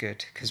results were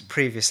good, because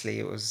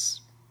previously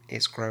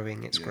it's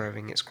growing.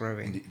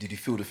 And did you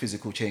feel the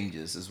physical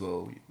changes as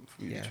well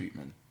through the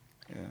treatment?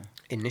 Yeah.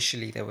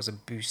 Initially, there was a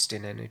boost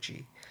in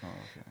energy. Oh,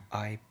 okay.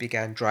 I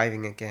began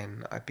driving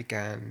again. I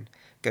began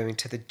going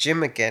to the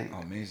gym again.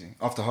 Oh, amazing.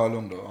 After how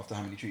long though? After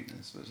how many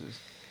treatments was this?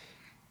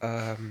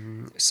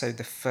 So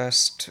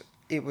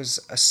it was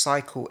a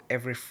cycle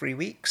every 3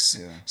 weeks.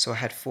 Yeah. So I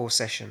had 4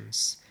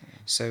 sessions.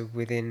 So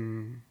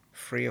within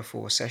 3 or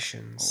 4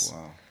 sessions, Oh,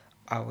 wow.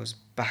 I was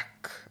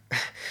back.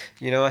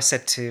 I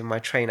said to my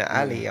trainer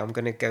Ali, I'm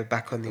gonna go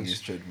back on On this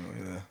these, treadmill,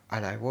 yeah.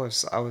 and I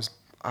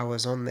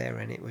was on there,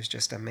 and it was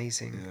just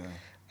amazing.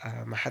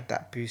 Yeah. I had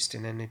that boost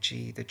in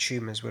energy. The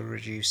tumors were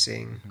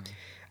reducing,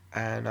 Mm-hmm.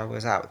 and I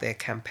was out there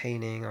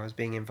campaigning. I was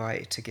being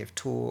invited to give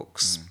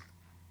talks,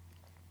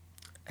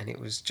 and it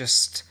was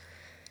just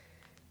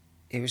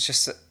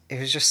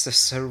a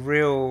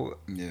surreal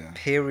Yeah.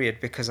 period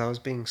because I was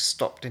being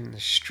stopped in the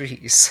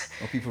streets.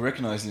 Or people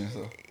recognizing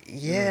themselves.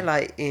 Yeah,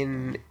 like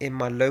in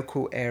my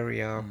local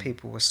area,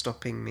 people were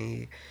stopping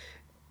me.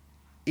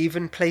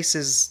 Even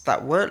places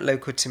that weren't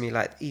local to me,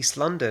 like East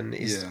London,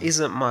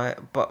 isn't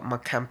but my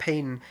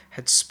campaign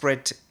had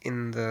spread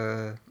in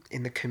the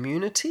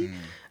community,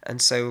 and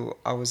so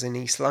I was in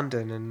East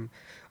London, and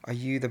are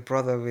you the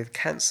brother with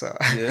cancer?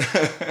 Yeah.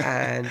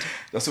 And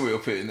that's the way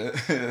of putting it.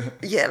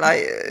 yeah,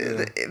 like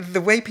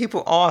the way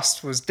people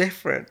asked was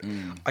different.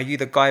 Are you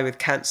the guy with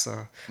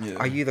cancer? Yeah.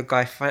 Are you the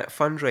guy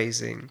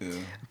fundraising? Yeah.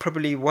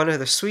 Probably one of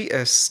the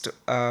sweetest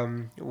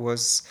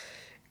was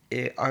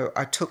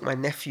I took my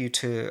nephew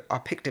I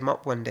picked him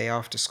up one day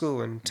after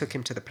school and took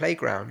him to the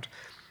playground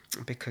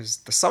because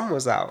the sun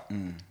was out.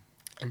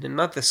 And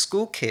another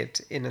school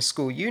kid in a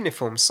school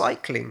uniform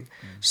cycling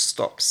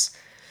stops.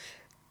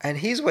 And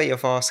his way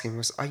of asking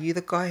was, are you the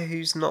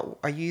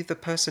the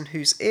person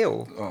who's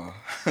ill? Oh.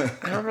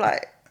 And I'm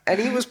like, and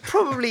he was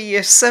probably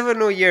year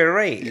 7 or year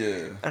 8.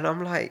 Yeah. And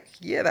I'm like,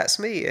 yeah, that's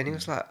me. And he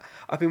was like,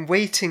 I've been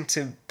waiting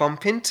to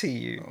bump into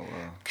you Oh,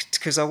 wow.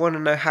 because I want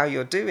to know how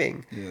you're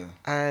doing. Yeah.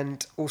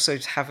 And also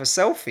to have a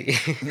selfie.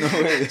 No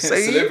way. So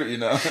Celebrity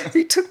now.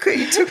 he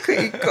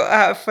got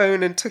out a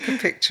phone and took a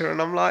picture.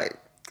 And I'm like,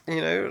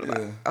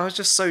 I was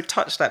just so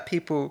touched that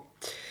people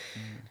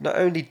not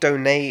only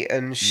donate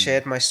and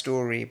shared my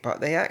story,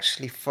 but they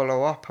actually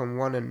follow up and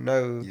want to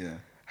know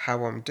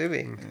how I'm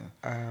doing.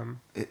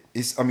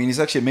 It's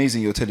actually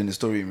amazing you're telling the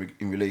story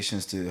in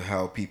relations to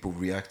how people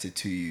reacted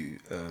to you,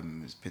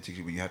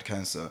 particularly when you had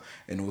cancer,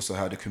 and also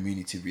how the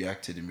community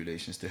reacted in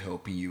relations to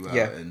helping you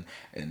out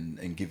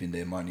and giving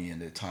their money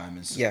and their time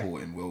and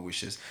support and well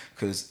wishes.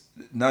 Because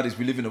nowadays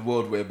we live in a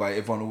world whereby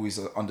everyone always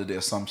under the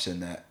assumption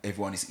that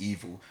everyone is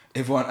evil,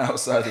 everyone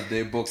outside of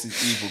their box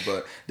is evil,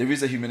 but there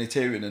is a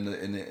humanitarian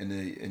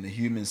and a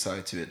human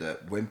side to it,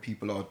 that when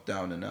people are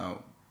down and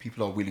out,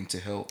 people are willing to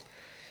help.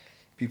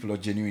 People are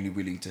genuinely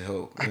willing to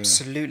help.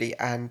 Absolutely.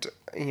 And,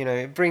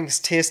 it brings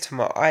tears to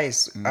my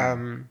eyes.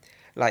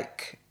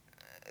 Like,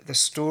 the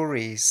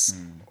stories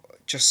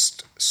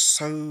just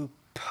so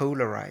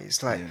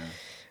polarized. Like,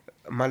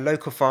 my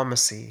local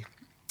pharmacy,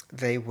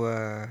 they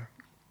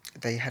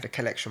had a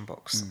collection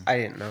box. I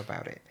didn't know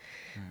about it.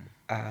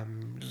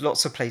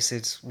 Lots of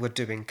places were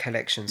doing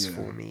collections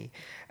for me.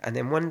 And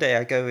then one day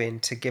I go in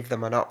to give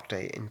them an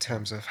update in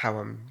terms of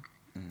how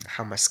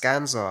my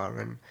scans are,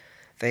 and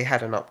they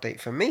had an update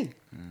for me.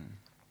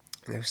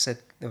 They said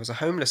there was a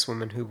homeless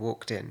woman who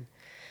walked in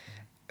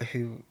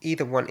who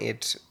either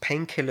wanted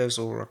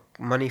painkillers or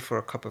money for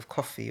a cup of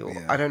coffee, or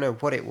I don't know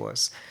what it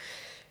was.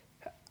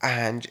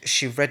 And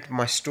she read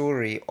my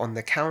story on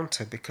the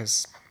counter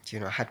because,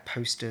 I had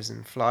posters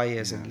and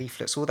flyers and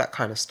leaflets, all that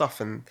kind of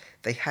stuff, and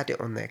they had it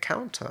on their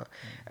counter.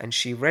 And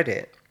she read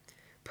it,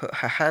 put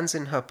her hands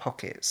in her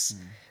pockets,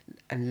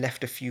 and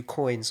left a few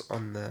coins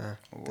on the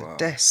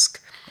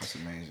desk. That's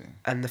amazing.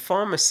 And the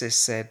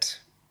pharmacist said,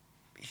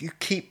 you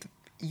keep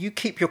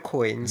your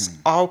coins,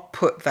 I'll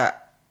put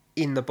that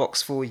in the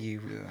box for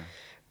you.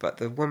 But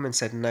the woman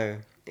said, no,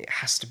 it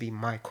has to be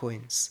my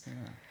coins.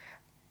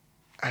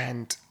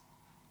 And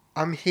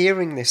I'm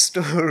hearing this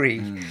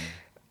story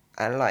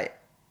and like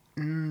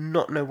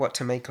not know what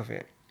to make of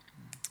it.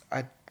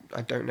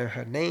 I don't know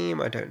her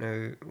name, I don't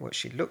know what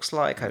she looks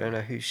like, I don't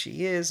know who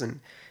she is, and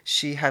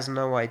she has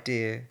no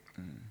idea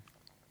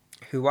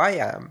who I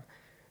am.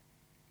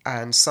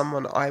 And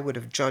someone I would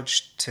have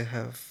judged to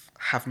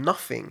have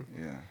nothing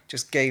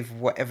just gave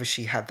whatever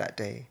she had that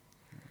day.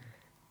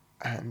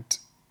 And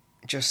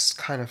just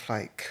kind of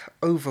like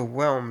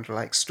overwhelmed,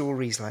 like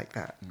stories like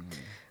that.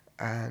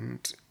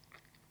 And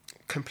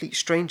complete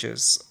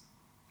strangers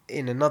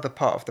in another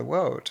part of the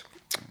world.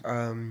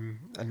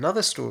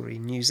 Another story,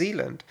 New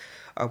Zealand.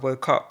 I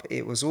woke up,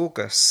 it was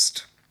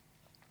August.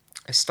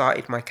 I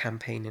started my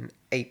campaign in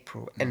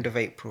April, end of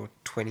April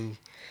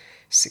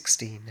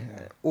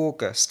 2016.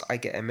 August, I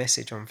get a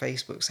message on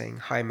Facebook saying,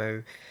 "Hi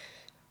Mo,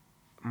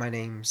 my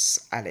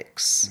name's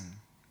Alex.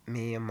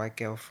 Me and my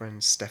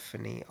girlfriend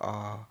Stephanie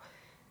are,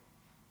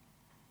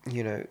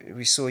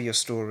 we saw your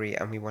story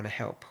and we want to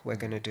help. We're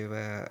going to do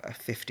a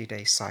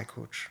 50-day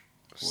cycle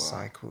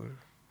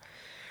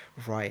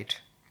ride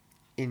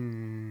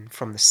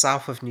from the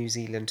south of New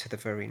Zealand to the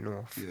very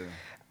north.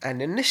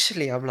 and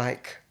initially I'm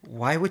like,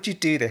 why would you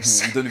do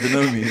this? You don't even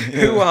know me.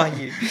 Who are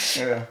you?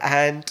 Yeah.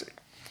 And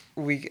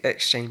we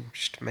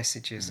exchanged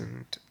messages,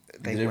 and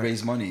Did they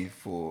raise money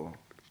for?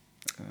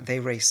 they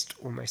raised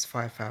almost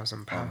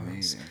 £5,000. Oh,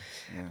 amazing.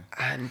 Yeah.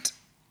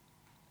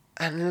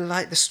 And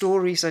like the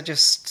stories are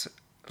just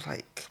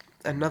like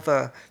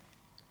another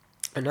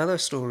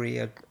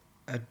story.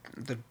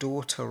 The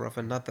daughter of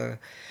another,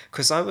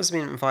 because I was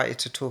being invited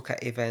to talk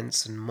at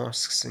events and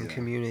mosques and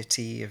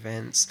community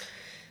events.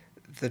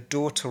 The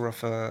daughter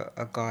of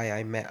a guy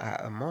I met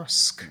at a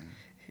mosque,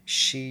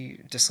 she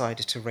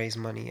decided to raise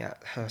money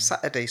at her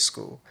Saturday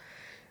school.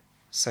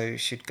 So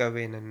she'd go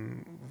in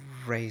and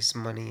raise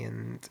money,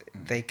 and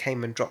they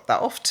came and dropped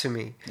that off to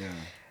me. Yeah.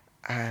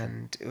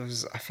 And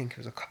I think it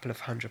was a couple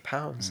of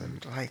 £100.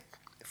 And like,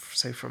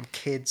 so from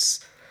kids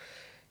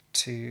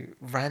to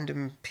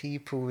random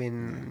people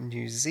in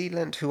New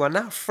Zealand who are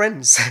now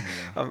friends.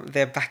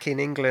 They're back in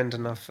England,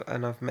 and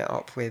I've met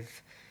up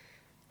with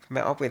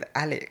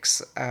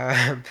Alex.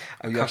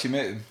 You actually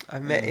met him? I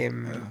met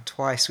him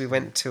twice. We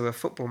went to a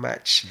football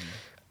match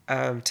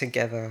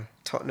together,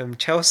 Tottenham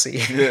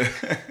Chelsea. Yeah.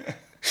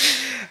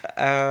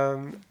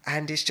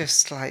 And it's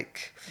just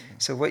like,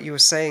 so what you were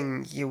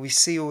saying, we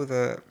see all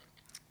the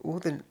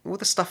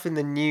stuff in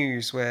the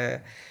news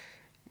where,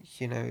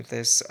 you know,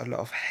 there's a lot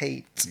of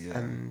hate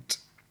and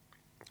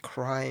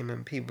crime,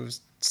 and people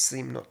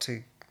seem not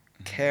to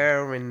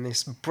care in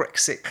this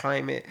Brexit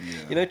climate.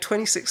 You know,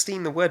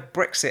 2016, the word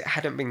Brexit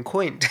hadn't been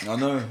coined. I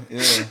know.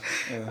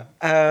 Yeah.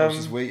 I was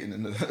just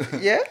waiting.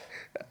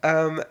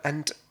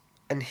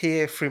 And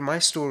here, through my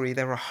story,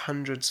 there are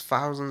hundreds,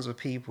 thousands of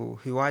people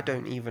who I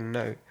don't even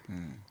know,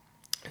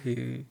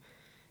 who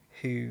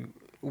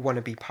want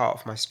to be part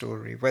of my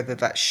story, whether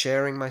that's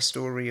sharing my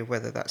story or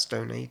whether that's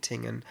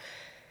donating,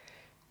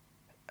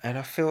 and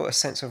I feel a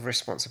sense of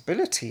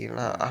responsibility.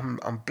 Like,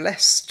 I'm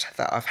blessed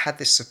that I've had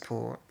this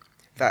support,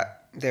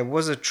 that there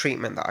was a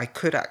treatment that I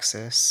could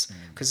access,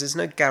 because there's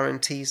no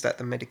guarantees that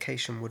the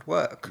medication would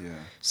work.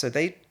 So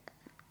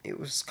it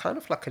was kind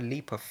of like a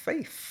leap of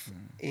faith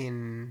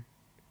in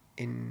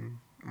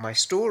my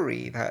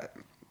story, that,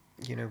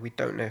 you know, we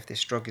don't know if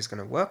this drug is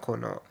going to work or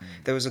not.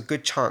 There was a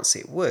good chance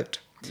it would.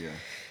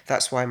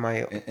 That's why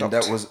my and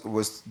that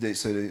was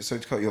so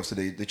to cut you off. So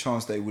the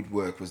chance that it would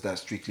work, was that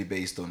strictly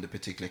based on the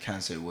particular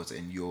cancer it was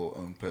in your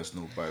own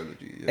personal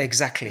biology?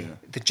 Exactly.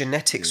 The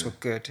genetics were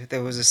good.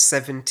 There was a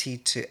 70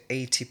 to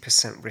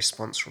 80%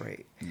 response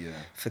rate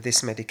for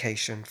this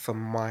medication for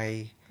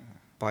my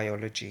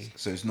biology.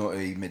 So it's not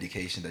a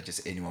medication that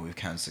just anyone with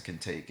cancer can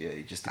take.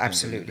 It just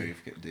depends on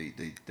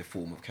the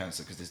form of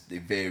cancer, because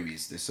it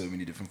varies. There's so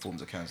many different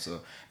forms of cancer.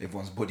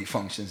 Everyone's body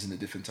functions in a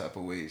different type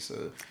of way.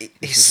 So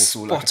it's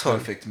all like a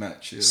perfect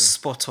match.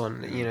 Spot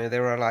on. You know,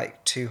 there are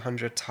like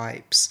 200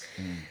 types,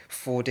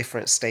 4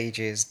 different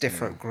stages,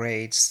 different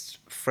grades.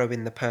 Throw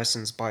in the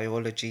person's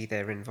biology,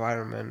 their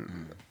environment,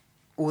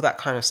 all that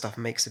kind of stuff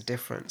makes a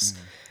difference.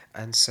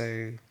 And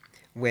so,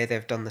 where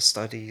they've done the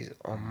studies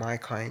on my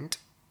kind,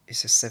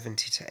 it's a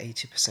 70 to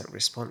 80%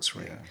 response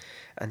rate.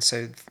 And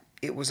so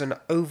it was an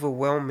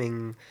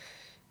overwhelming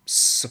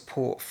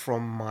support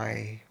from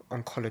my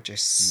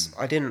oncologists.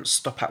 I didn't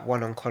stop at one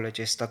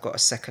oncologist. I got a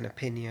second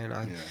opinion.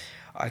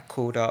 I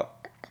called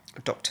up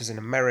doctors in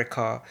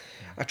America.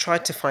 I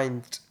tried to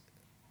find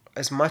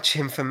as much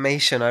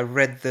information. I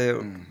read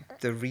the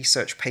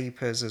research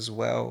papers as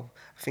well.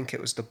 I think it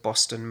was the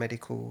Boston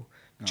Medical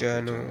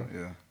Journal.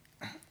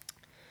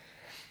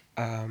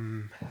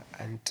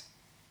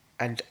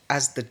 And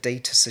as the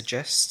data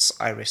suggests,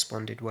 I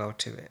responded well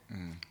to it.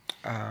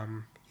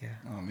 Oh,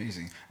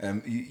 amazing.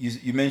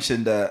 You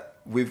mentioned that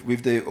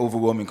with the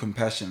overwhelming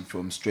compassion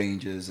from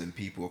strangers and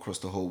people across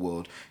the whole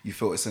world, you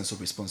felt a sense of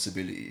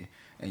responsibility,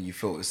 and you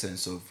felt a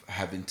sense of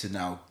having to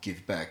now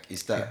give back.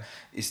 Is that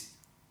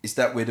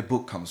where the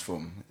book comes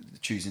from,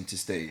 choosing to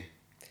stay?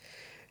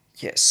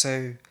 Yeah,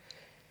 so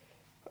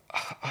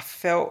I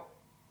felt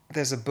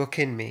there's a book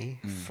in me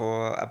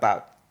for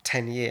about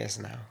 10 years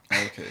now.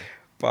 Okay.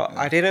 But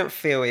I didn't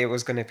feel it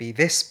was going to be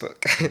this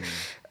book.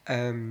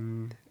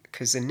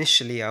 Because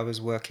initially I was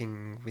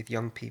working with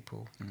young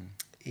people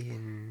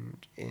in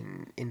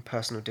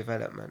personal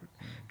development,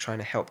 trying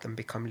to help them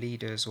become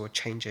leaders or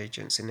change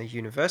agents in a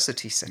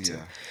university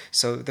setting.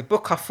 So the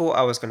book I thought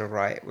I was going to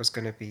write was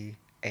going to be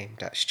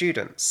aimed at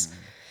students.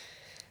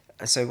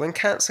 And so when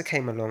cancer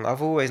came along,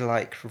 I've always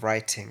liked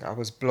writing. I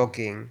was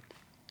blogging.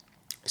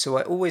 So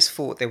I always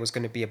thought there was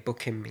going to be a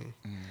book in me.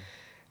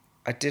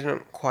 I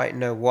didn't quite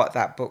know what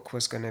that book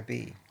was going to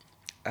be.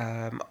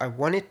 I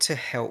wanted to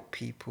help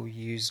people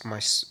use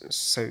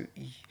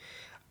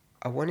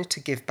I wanted to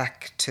give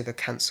back to the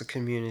cancer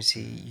community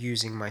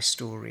using my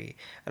story,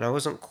 and I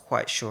wasn't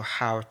quite sure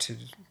how to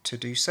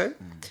do so.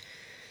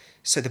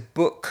 So the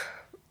book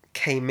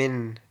came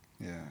in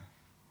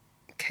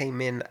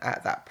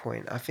at that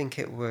point. I think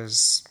it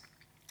was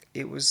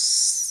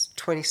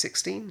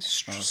 2016,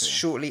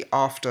 shortly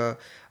after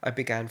I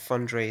began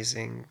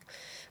fundraising.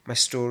 My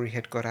story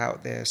had got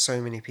out there. So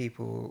many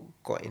people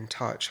got in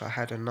touch. I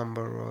had a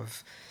number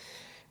of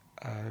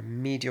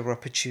media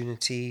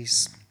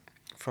opportunities,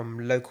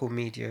 from local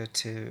media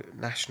to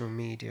national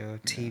media,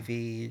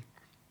 TV,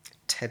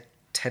 TEDx,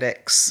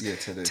 TEDx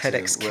where I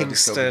discovered you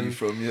Kingston,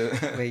 from,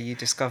 where you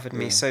discovered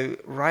me. Yeah. So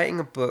writing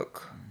a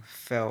book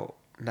felt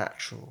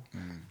natural.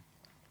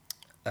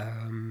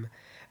 And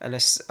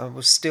I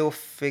was still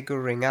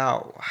figuring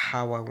out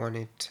how I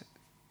wanted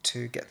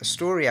to get the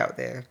story out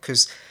there,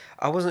 because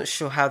I wasn't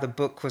sure how the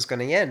book was going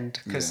to end,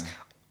 because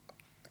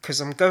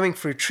I'm going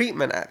through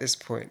treatment at this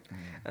point,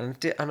 and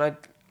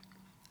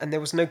there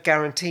was no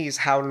guarantees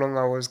how long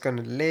I was going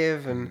to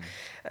live, and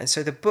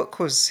so the book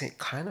was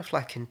kind of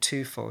like in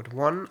twofold.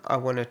 One, I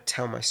want to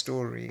tell my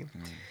story,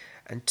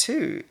 and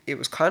two, it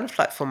was kind of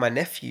like for my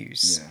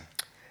nephews. Yeah.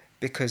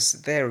 Because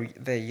they're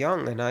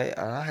young, and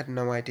I had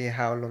no idea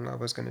how long I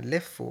was going to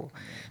live for.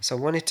 So I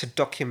wanted to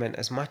document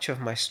as much of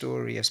my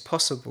story as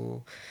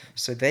possible,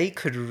 so they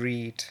could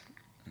read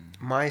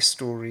my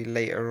story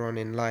later on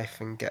in life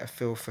and get a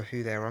feel for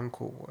who their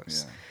uncle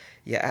was.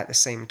 Yet at the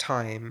same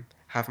time,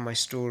 have my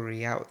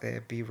story out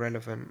there be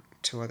relevant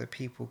to other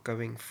people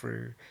going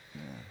through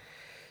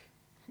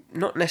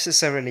not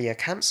necessarily a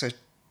cancer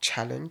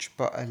challenge,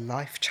 but a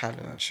life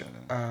challenge.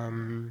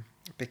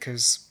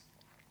 Because,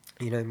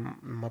 you know,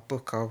 my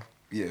book, I'll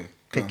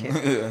pick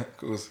it. Yeah, of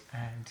course.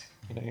 And,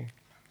 you know,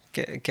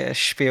 get a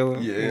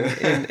spiel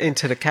Yeah.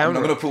 into the I'm camera.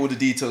 not going to put all the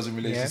details in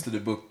relation to the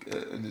book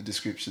in the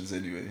descriptions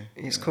anyway.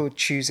 It's called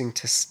Choosing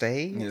to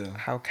Stay,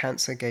 How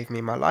Cancer Gave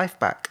Me My Life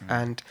Back.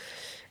 And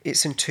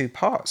it's in two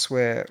parts,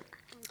 where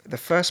the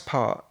first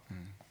part,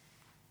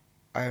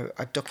 I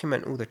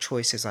document all the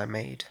choices I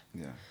made.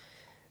 Yeah.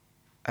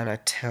 And I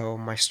tell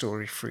my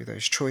story through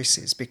those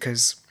choices,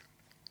 because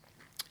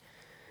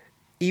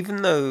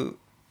even though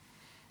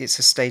it's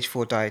a stage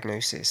 4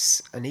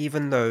 diagnosis, and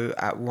even though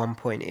at one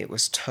point it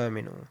was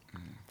terminal,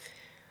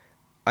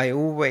 I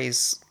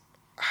always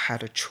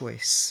had a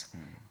choice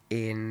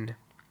in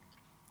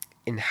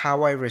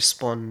how I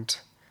respond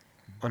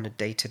on a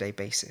day-to-day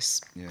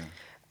basis. Yeah.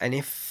 And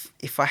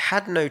if I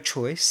had no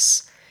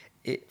choice,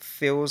 it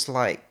feels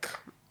like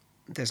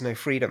there's no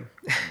freedom.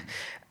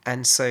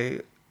 And so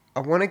I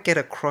want to get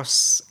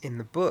across in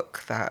the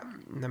book that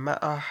no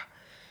matter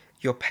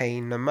your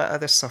pain, no matter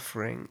the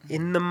suffering,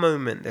 in the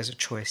moment there's a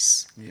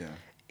choice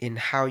in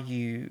how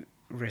you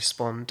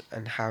respond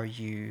and how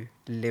you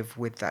live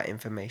with that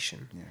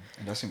information. Yeah,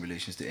 and that's in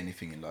relation to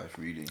anything in life,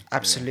 really.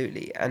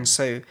 Absolutely. And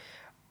so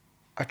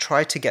I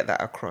try to get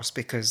that across,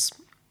 because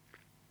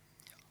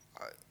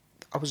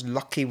I was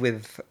lucky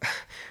with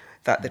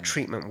that the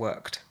treatment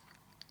worked.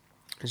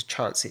 There's a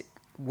chance it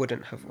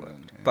wouldn't have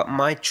worked. But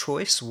my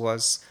choice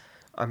was,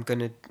 I'm going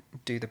to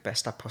do the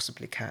best I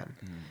possibly can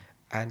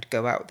and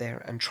go out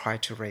there and try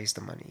to raise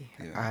the money.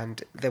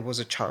 And there was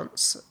a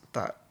chance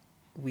that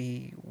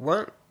we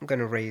weren't going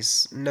to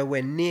raise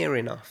nowhere near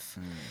enough,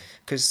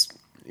 because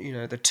you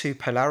know, the two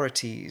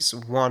polarities: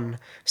 one,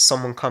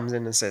 someone comes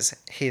in and says,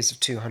 here's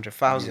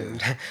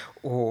 200,000,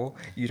 or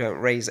you don't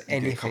raise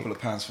anything. Get a couple of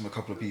pounds from a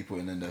couple of people,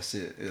 and then that's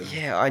it.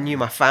 I knew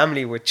my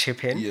family would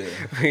chip in.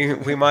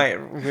 we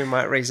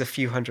might raise a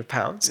few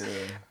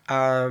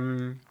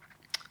 £100.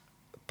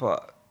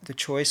 But the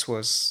choice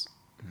was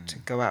to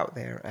go out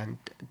there and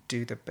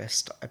do the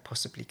best I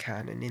possibly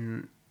can,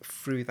 and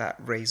through that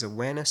raise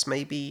awareness,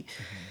 maybe,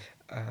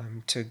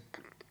 to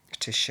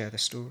share the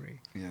story.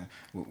 Yeah.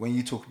 When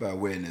you talk about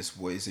awareness,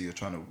 what is it you're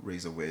trying to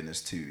raise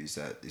awareness to? Is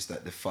that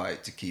the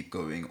fight to keep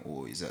going,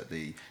 or is that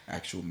the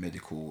actual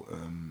medical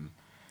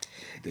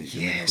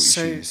medical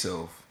issue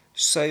itself?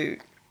 So,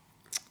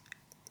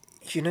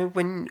 you know,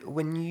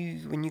 when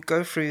you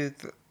go through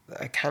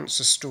a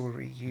cancer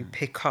story, you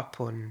pick up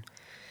on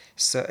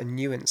certain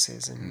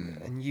nuances,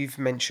 and you've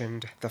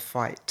mentioned the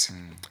fight,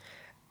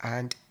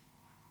 and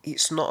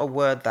it's not a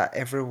word that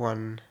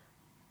everyone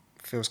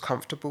feels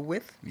comfortable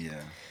with.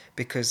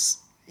 Because,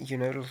 you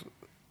know,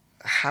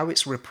 how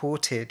it's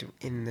reported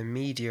in the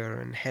media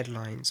and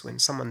headlines when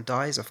someone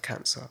dies of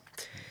cancer,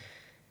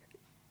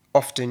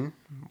 often,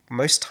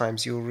 most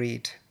times, you'll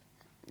read,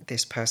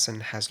 this person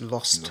has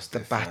lost the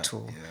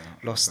battle,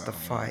 lost the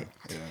fight.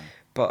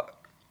 But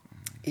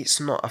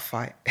it's not a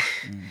fight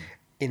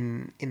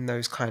in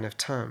those kind of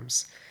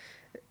terms.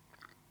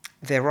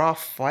 There are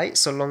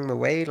fights along the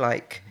way,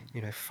 like,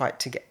 you know,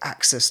 fight to get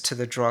access to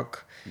the drug.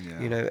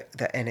 You know,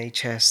 the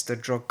NHS, the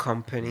drug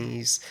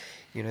companies,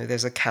 you know,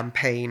 there's a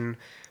campaign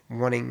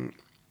wanting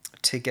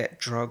to get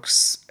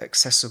drugs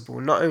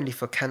accessible, not only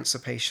for cancer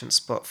patients,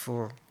 but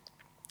for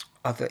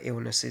other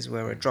illnesses,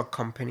 where a drug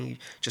company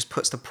just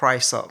puts the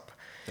price up.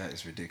 That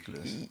is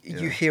ridiculous.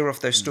 You hear of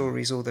those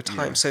stories all the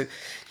time. So,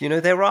 you know,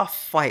 there are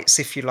fights,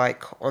 if you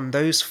like, on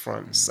those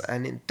fronts,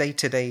 and in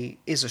day-to-day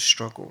is a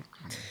struggle.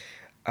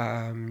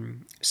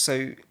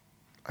 So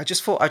I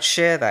just thought I'd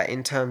share that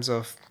in terms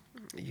of,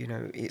 you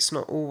know, it's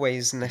not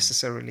always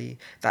necessarily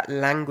that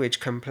language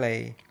can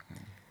play,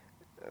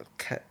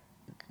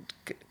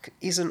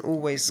 isn't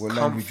always. What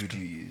language would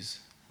you use?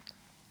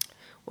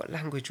 What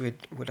language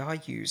would I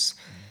use?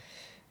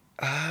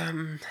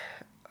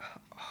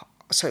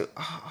 So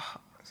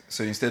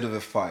So instead of a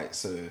fight,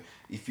 so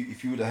if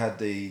you would have had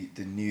the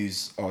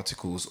news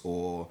articles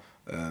or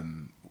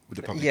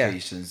the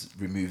publications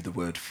remove the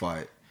word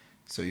fight.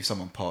 So if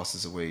someone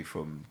passes away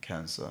from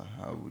cancer,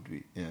 how would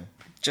we? Yeah,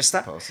 Just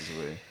that passes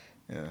away.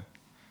 Yeah,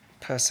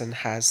 person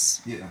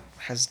has yeah,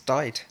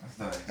 died. that's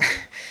nice. Yeah.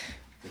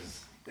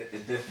 'Cause a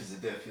death is a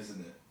death, isn't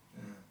it?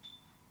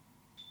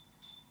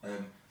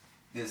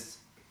 Yeah.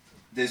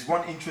 There's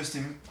one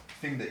interesting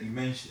thing that you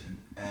mentioned,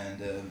 and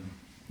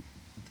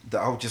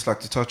that I would just like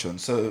to touch on.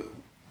 So,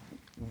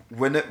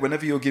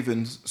 whenever you're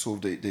given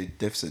sort of the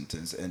death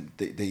sentence, and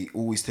they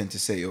always tend to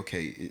say,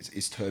 okay,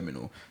 it's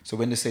terminal. So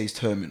when they say it's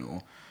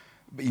terminal,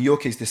 but in your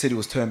case, they said it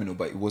was terminal,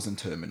 but it wasn't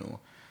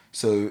terminal.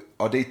 So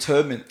are they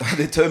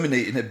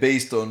terminating it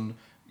based on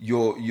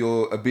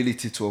your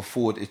ability to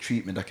afford a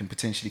treatment that can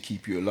potentially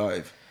keep you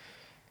alive?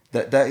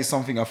 That is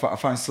something I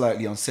find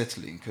slightly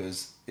unsettling,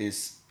 because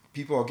it's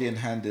people are getting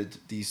handed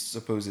these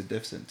supposed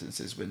death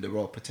sentences when there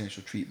are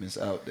potential treatments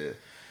out there.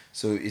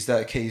 So is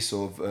that a case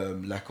of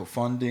lack of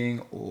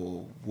funding,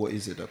 or what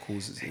is it that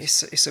causes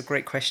this? It's a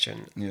great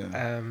question.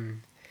 Yeah.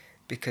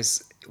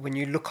 Because when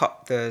you look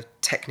up the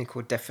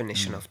technical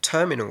definition of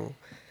terminal,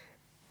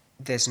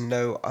 there's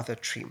no other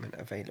treatment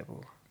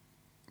available.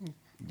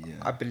 Yeah.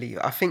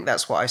 I think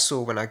that's what I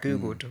saw when I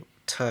googled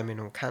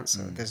terminal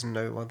cancer. There's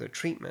no other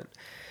treatment.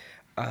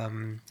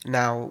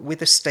 Now,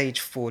 with a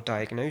stage 4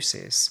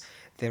 diagnosis,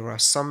 there are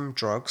some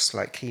drugs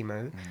like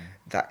chemo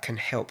that can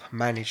help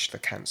manage the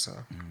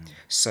cancer.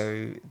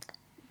 So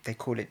they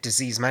call it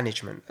disease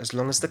management. As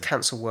long as the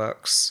cancer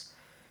works,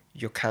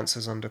 your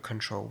cancer's under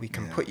control. We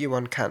can put you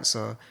on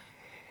cancer,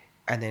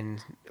 and then,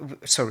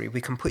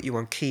 we can put you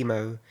on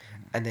chemo,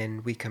 and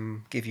then we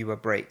can give you a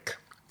break.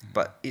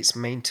 But it's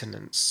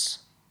maintenance.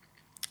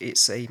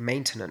 It's a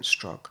maintenance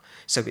drug.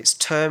 So it's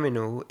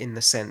terminal in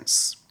the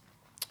sense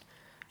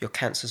your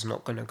cancer's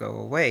not going to go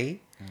away,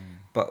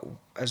 but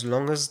as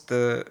long as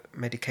the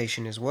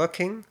medication is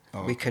working,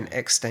 we can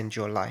extend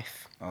your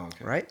life,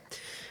 right?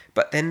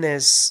 But then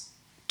there's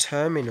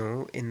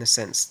terminal in the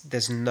sense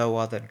there's no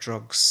other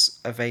drugs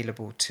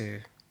available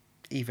to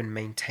even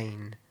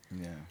maintain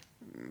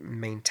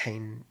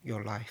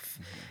your life.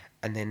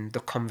 And then the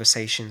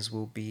conversations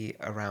will be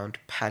around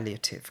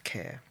palliative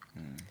care.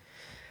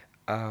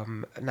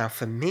 Now,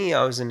 for me,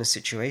 I was in a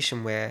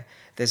situation where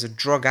there's a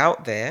drug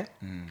out there,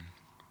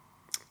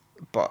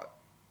 but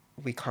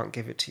we can't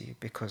give it to you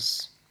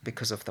because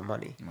of the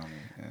money.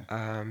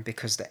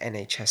 Because the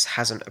NHS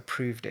hasn't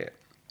approved it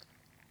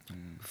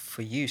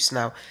for use.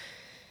 Now,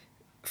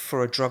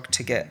 for a drug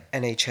to get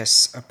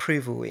NHS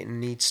approval, it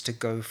needs to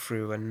go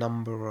through a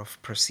number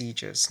of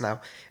procedures.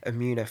 Now,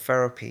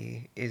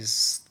 immunotherapy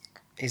is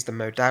the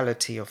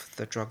modality of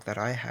the drug that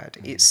I had.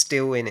 It's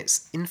still in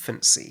its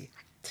infancy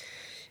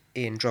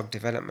in drug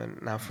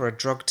development. Now, for a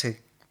drug to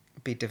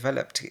be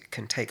developed, it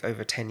can take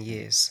over 10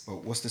 years.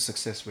 Well, what's the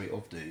success rate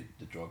of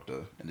the drug,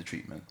 though, and the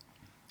treatment?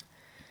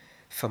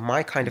 For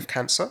my kind of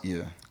cancer,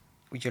 Yeah.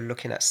 you're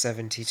looking at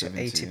 70 to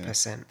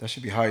 80%. Yeah. That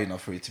should be high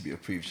enough for it to be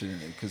approved,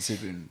 shouldn't it?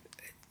 Considering...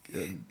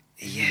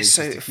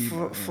 so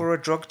for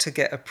a drug to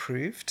get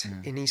approved,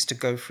 it needs to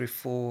go through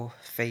 4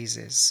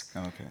 phases.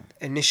 Okay.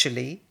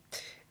 Initially,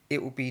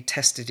 it will be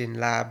tested in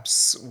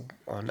labs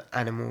on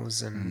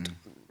animals and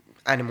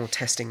animal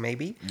testing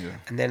maybe. Yeah.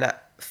 And then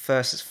at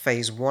first,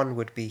 phase 1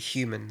 would be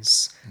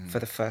humans for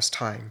the first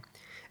time.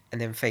 And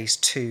then phase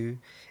 2,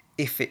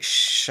 if it's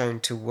shown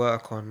to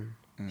work on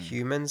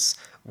humans,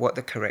 what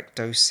the correct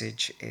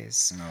dosage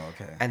is.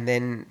 And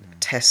then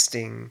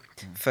testing,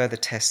 further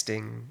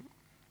testing.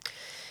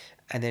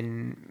 And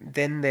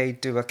then they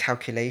do a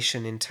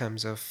calculation in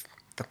terms of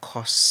the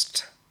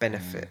cost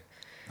benefit.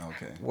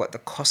 What the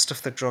cost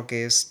of the drug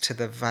is to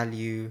the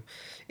value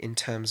in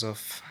terms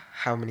of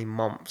how many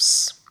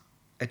months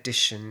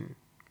addition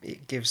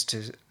it gives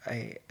to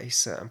a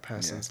certain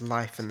person's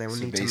life, and they will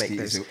need to make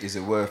those. Is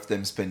it worth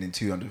them spending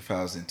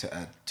 200,000 to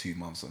add 2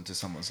 months onto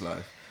someone's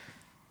life?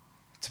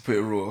 To put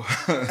it raw.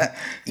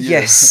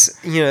 Yes,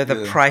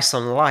 the price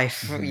on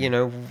life.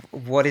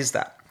 What is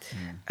that?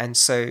 And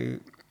so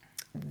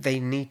they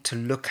need to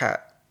look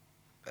at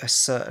a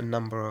certain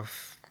number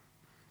of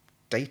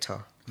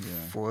data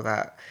for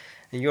that.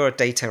 And you're a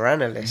data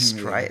analyst,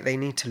 right? They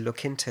need to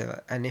look into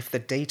it. And if the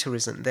data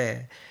isn't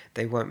there,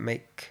 they won't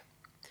make...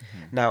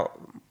 Now,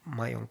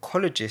 my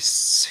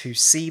oncologists who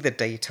see the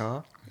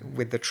data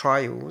with the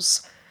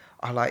trials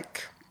are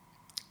like,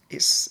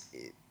 it's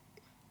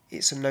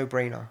a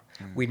no-brainer.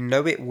 We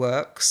know it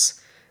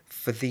works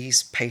for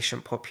these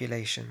patient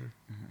population.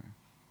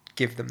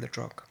 Give them the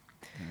drug.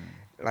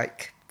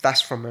 Like,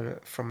 that's from an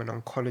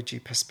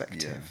oncology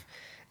perspective.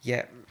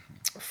 Yet,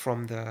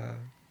 from the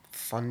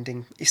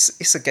funding,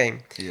 it's a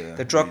game.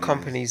 The drug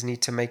companies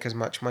need to make as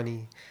much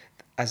money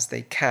as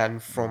they can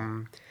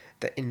from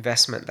the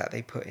investment that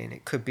they put in.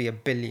 It could be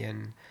 $1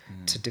 billion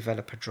to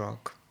develop a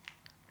drug,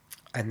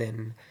 and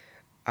then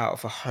out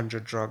of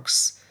 100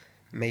 drugs,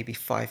 maybe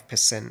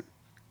 5%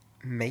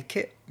 make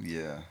it.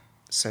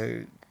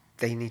 So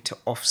they need to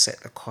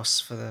offset the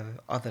costs for the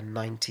other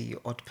 90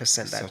 odd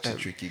percent that don't. Such a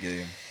tricky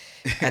game.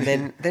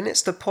 And then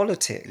it's the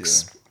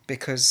politics,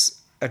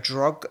 because a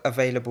drug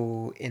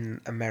available in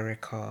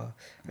America,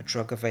 a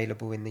drug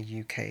available in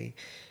the UK,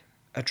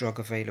 a drug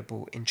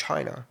available in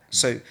China.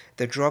 So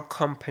the drug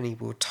company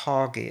will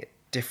target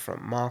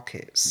different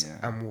markets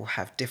and will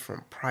have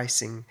different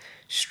pricing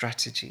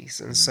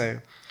strategies. And so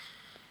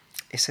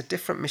it's a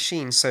different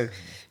machine. So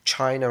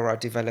China are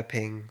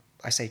developing,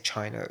 I say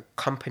China,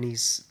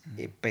 companies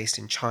based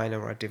in China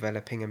are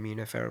developing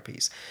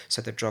immunotherapies.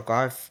 So the drug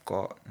I've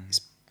got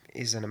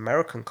is an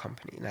American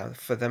company. Now,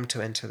 for them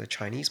to enter the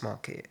Chinese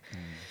market,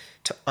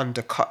 to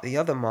undercut the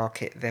other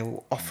market, they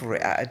will offer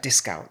it at a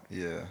discount.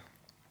 Yeah.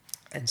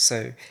 And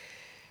so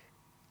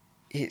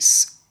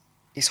it's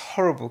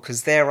horrible,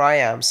 because there I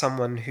am,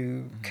 someone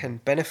who can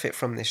benefit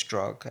from this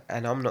drug,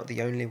 and I'm not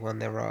the only one.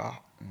 There are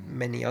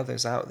many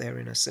others out there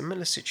in a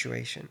similar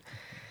situation,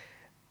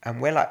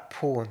 and we're like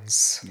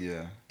pawns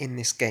in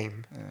this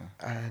game.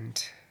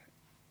 And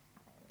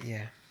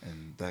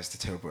and that's the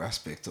terrible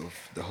aspect of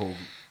the whole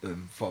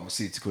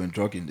pharmaceutical and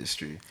drug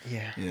industry.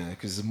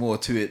 Because there's more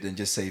to it than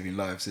just saving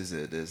lives, is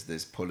it?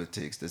 There's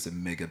politics, there's a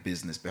mega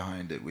business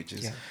behind it, which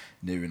is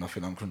near enough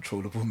an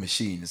uncontrollable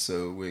machine.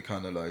 So we're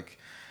kind of like,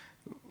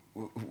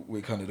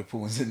 we're kind of the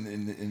pawns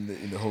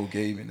in the whole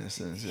game, in a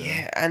sense.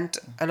 And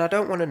I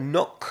don't want to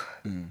knock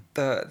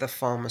the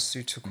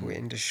pharmaceutical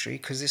industry,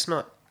 because it's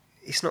not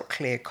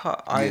clear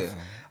cut.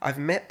 I've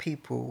met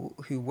people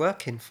who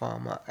work in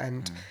pharma,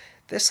 and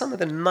they're some of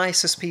the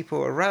nicest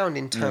people around,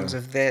 in terms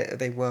of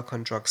they work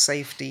on drug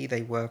safety,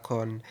 they work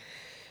on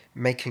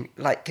making,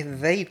 like,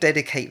 they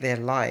dedicate their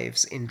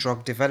lives in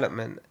drug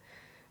development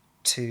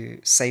to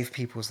save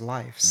people's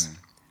lives.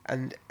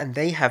 And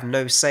they have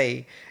no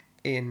say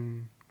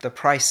in the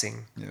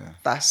pricing.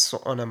 That's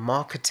on a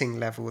marketing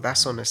level,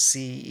 that's on a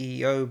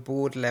CEO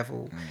board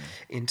level,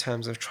 in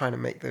terms of trying to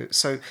make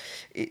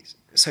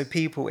so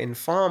people in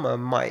pharma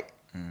might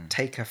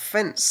take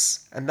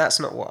offense, and that's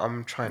not what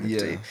I'm trying to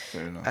do.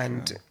 Fair enough,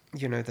 and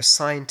you know, the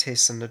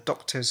scientists and the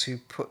doctors who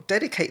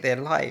dedicate their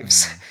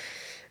lives,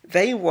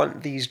 they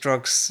want these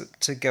drugs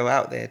to go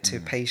out there to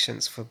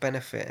patients for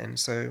benefit. And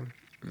so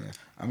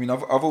I mean,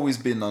 I've always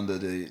been under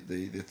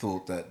the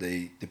thought that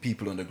the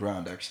people on the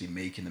ground actually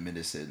making the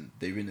medicine,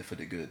 they're in it for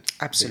the good.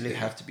 Absolutely. They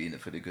have to be in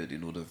it for the good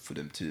in order for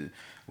them to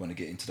want to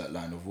get into that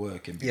line of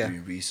work and be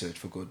doing research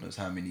for God knows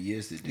how many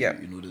years they do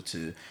in order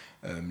to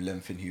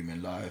lengthen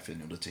human life,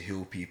 in order to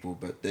heal people.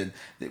 But then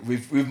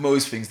with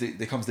most things,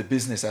 there comes the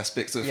business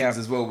aspects of things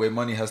as well, where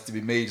money has to be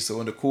made. So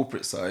on the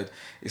corporate side,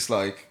 it's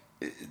like,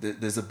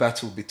 there's a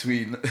battle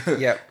between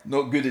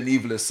not good and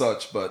evil as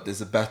such, but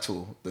there's a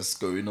battle that's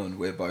going on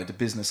whereby the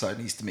business side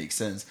needs to make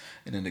sense,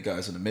 and then the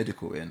guys on the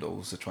medical end are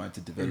also trying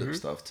to develop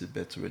stuff to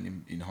better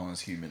and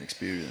enhance human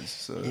experience.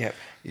 So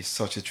it's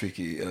such a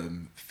tricky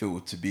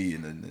field to be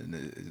in, and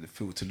the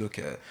field to look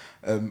at.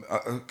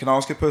 Can I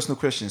ask a personal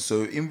question?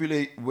 So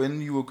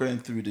when you were going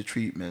through the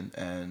treatment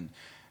and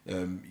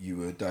you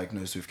were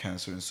diagnosed with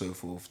cancer and so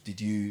forth,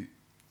 did you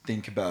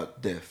think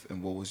about death,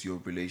 and what was your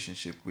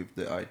relationship with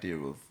the idea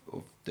of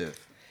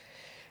death?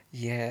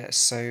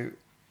 So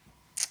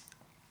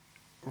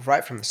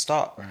right from the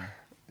start,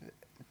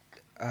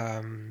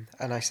 and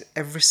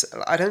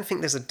I don't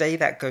think there's a day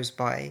that goes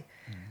by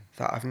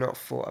that I've not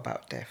thought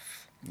about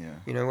death.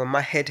 You know, when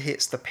my head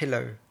hits the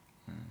pillow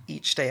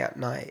each day at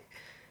night,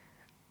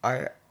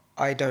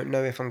 I don't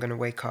know if I'm going to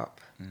wake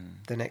up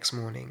the next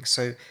morning.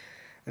 So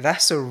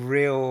that's a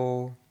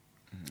real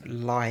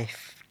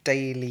life,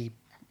 daily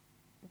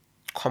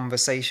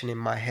conversation in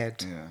my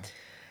head.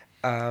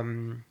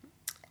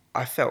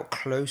 I felt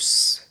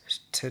close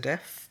to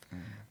death,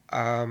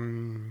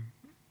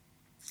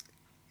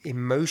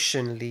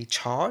 emotionally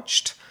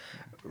charged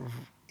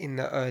in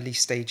the early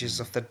stages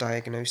of the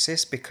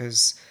diagnosis,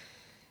 because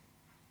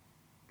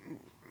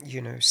you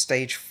know,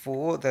 stage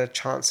 4, the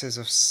chances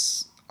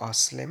are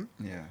slim.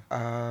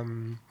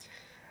 And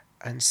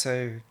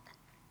so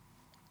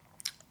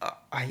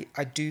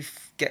I do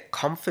get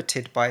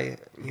comforted by,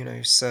 you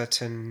know,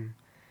 certain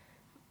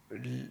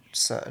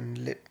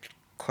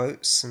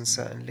quotes and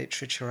certain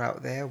literature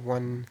out there.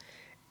 One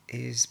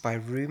is by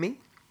Rumi,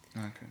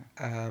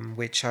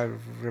 which I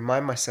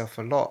remind myself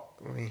a lot.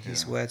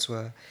 His words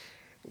were,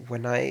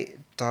 "When I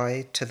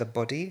die to the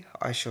body,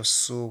 I shall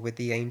soar with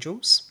the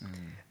angels,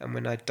 and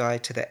when I die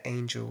to the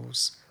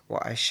angels,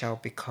 what I shall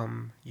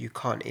become, you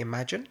can't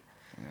imagine."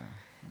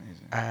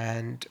 Amazing.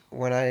 And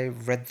when I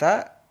read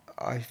that,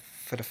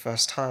 for the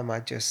first time,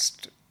 I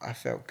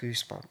felt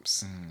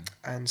goosebumps.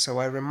 And so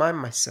I remind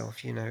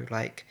myself, you know,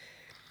 like,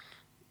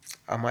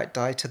 I might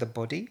die to the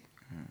body,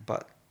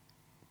 but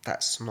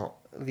that's not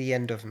the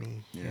end of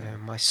me. You know,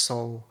 my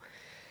soul,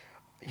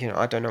 you know,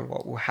 I don't know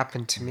what will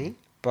happen to me,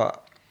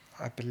 but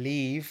I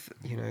believe,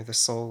 you know, the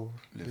soul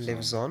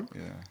lives on.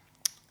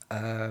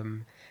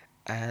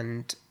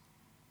 And,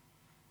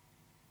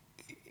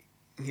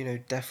 you know,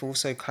 death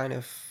also kind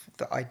of,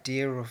 the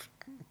idea of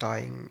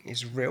dying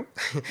is real.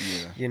 Yeah.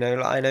 You know,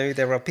 like, I know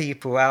there are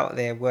people out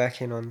there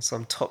working on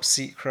some top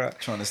secret.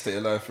 Trying to stay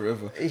alive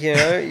forever. You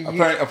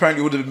know,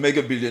 apparently all the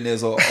mega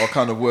billionaires are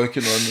kind of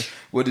working on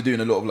what they're doing,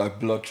 a lot of like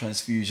blood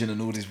transfusion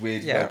and all these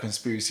weird Yeah. like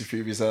conspiracy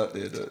theories out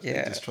there that Yeah.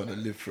 they're just trying to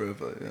live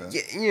forever. Yeah.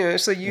 Yeah, you know,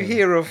 so you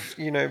hear of,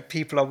 you know,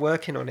 people are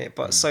working on it,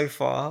 but so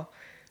far,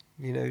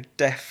 you know,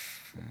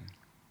 death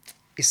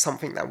is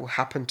something that will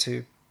happen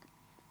to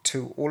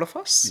all of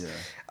us. Yeah.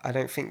 I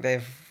don't think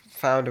they've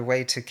found a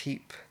way to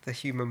keep the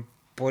human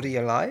body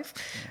alive.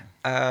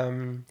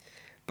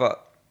 But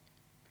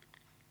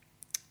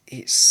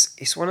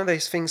it's one of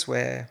those things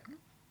where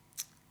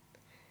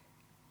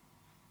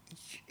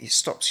it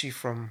stops you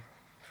from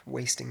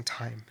wasting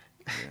time.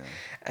 Yeah.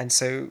 And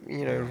so,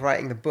 you know,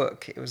 writing the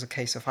book, it was a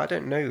case of, I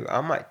don't know,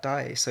 I might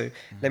die, so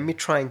let me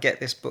try and get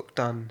this book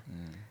done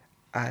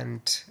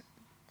and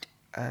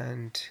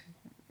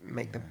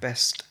make the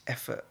best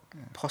effort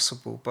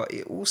possible. But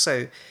it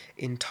also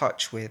in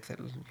touch with,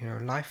 you know,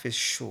 life is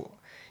short.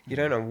 You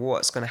don't know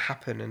what's going to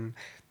happen,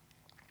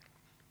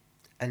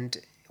 and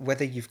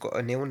whether you've got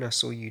an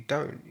illness or you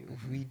don't,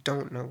 we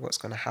don't know what's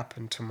going to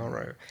happen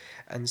tomorrow.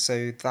 And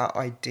so that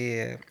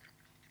idea,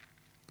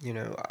 you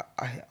know,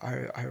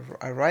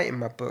 I write in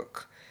my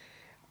book,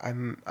 I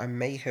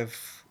may have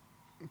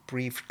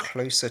breathed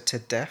closer to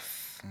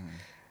death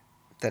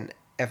than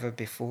ever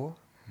before,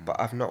 but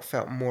I've not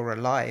felt more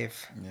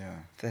alive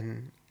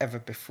than ever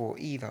before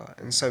either.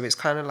 And so it's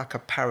kind of like a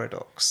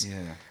paradox.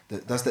 Yeah.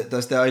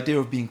 Does the idea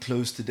of being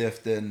close to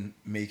death then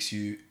makes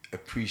you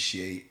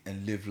appreciate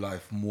and live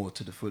life more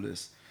to the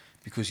fullest,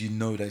 because you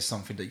know there's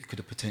something that you could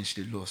have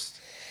potentially lost?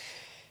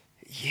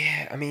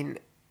 Yeah, I mean,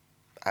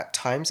 at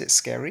times it's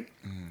scary.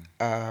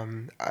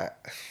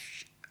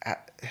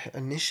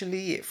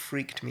 Initially, it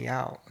freaked me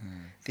out.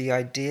 The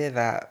idea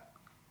that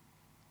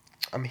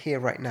I'm here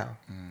right now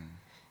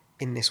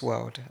in this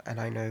world, and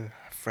I know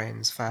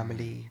friends,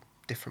 family,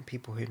 different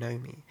people who know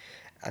me,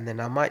 and then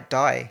I might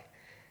die,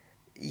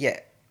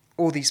 yet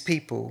all these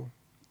people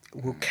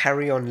will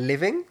carry on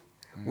living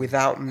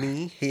without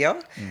me here.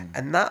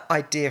 And that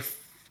idea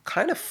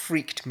kind of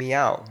freaked me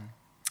out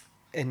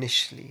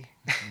initially.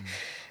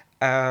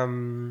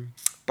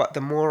 But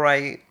the more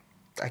I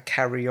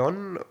carry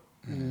on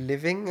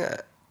living,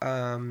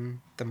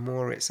 the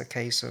more it's a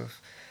case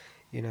of,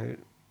 you know,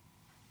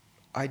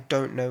 I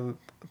don't know.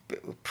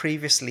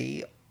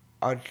 Previously,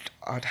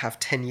 I'd have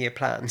 10-year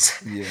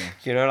plans. Yeah.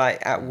 You know,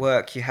 like at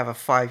work, you have a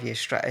 5-year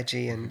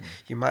strategy, and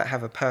you might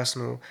have a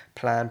personal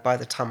plan. By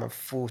the time I'm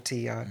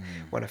 40, I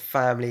want a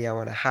family, I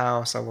want a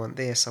house, I want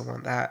this, I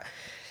want that.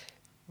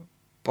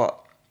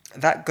 But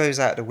that goes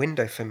out the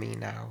window for me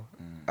now.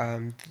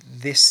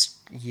 This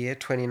year,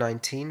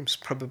 2019, was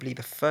probably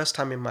the first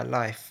time in my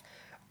life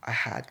I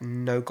had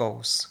no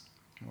goals.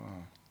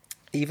 Wow.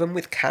 Even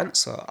with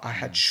cancer, I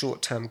had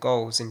short-term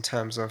goals in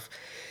terms of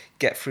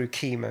get through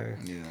chemo,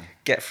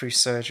 get through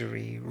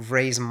surgery,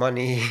 raise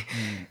money,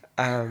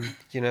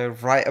 you know,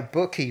 write a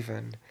book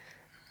even.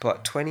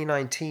 But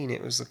 2019,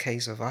 it was a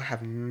case of I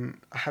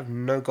have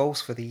no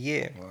goals for the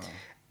year. Wow.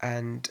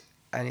 And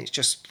it's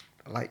just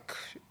like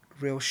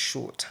real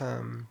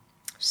short-term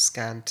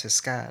scan to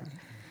scan.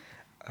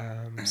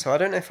 So I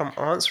don't know if I'm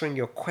answering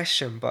your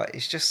question, but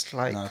it's just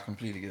like... No, I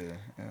completely get it.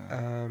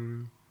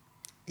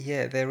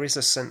 Yeah, there is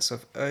a sense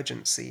of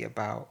urgency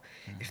about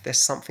if there's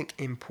something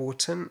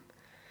important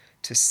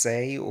to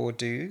say or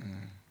do,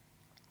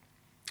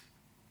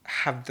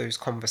 have those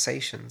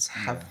conversations,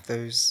 have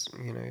those,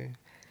 you know,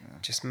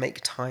 just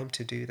make time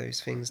to do those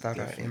things that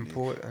Definitely. are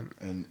important.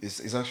 And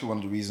it's actually one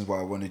of the reasons why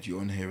I wanted you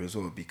on here as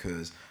well,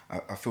 because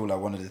I feel like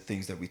one of the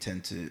things that we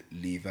tend to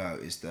leave out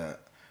is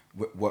that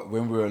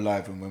when we're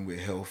alive and when we're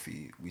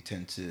healthy, we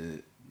tend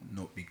to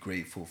not be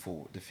grateful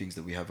for the things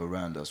that we have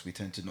around us. We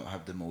tend to not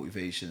have the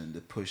motivation and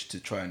the push to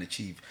try and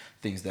achieve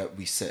things that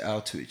we set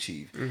out to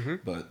achieve.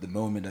 But the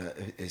moment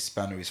that a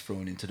spanner is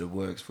thrown into the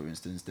works, for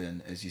instance,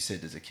 then, as you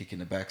said, there's a kick in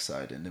the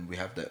backside, and then we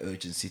have that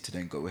urgency to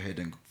then go ahead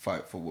and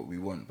fight for what we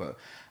want. But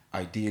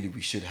ideally,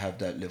 we should have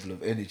that level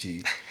of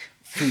energy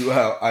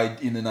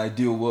throughout in an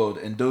ideal world.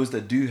 And those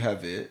that do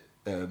have it,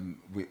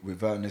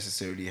 without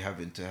necessarily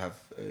having to have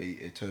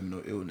a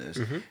terminal illness,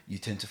 you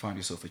tend to find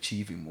yourself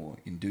achieving more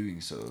in doing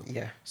so.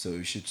 Yeah. So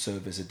it should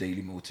serve as a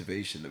daily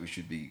motivation that we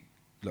should be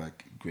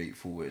like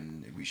grateful,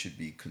 and we should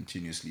be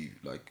continuously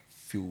like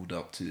fueled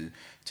up to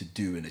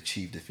do and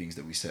achieve the things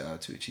that we set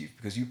out to achieve,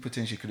 because you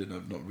potentially could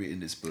have not written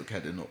this book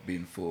had it not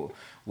been for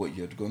what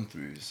you had gone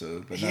through.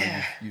 So but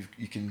now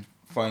you can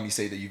finally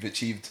say that you've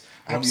achieved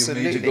one of your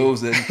major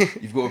goals, and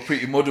you've got a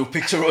pretty model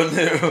picture on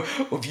there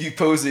of you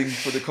posing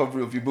for the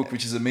cover of your book,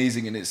 which is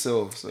amazing in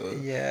itself. So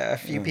yeah, a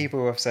few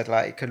people have said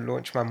like it could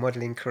launch my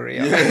modelling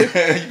career.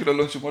 Yeah, you could have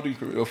launched your modelling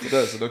career off of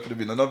that, so that could have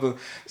been another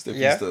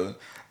stepping stone.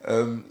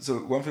 So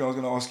one thing I was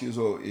going to ask you as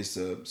well is,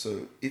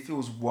 so if it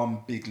was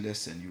one big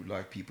lesson you'd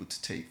like people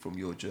to take from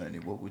your journey,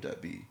 what would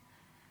that be?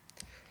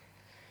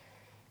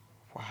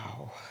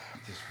 Wow.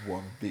 Just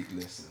one big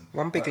lesson.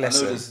 One big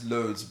lesson. I know there's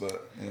loads,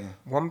 but yeah.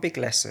 One big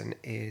lesson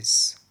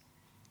is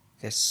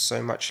there's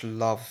so much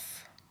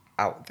love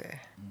out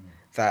there.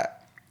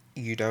 that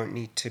you don't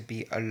need to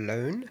be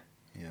alone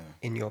Yeah.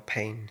 in your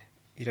pain.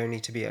 You don't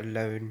need to be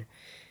alone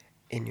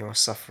in your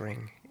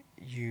suffering.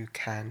 You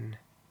can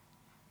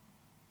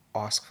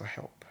ask for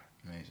help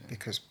Amazing.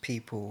 because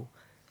people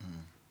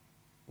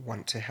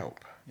want to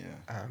help.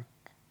 Yeah.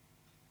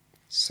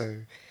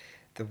 So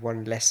the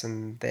one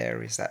lesson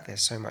there is that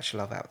there's so much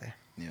love out there.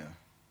 Yeah.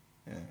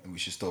 Yeah. And we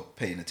should stop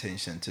paying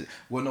attention to,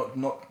 well,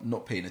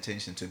 not paying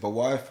attention to, but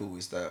what I feel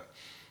is that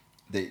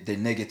the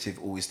negative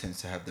always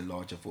tends to have the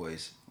larger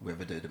voice,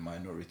 whether they're the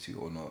minority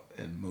or not.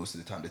 And most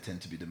of the time they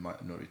tend to be the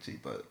minority,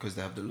 but because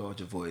they have the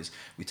larger voice,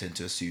 we tend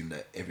to assume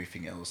that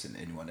everything else and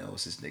anyone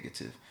else is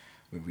negative.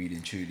 When really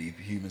and truly,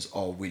 humans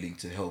are willing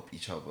to help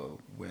each other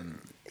when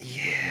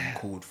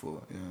called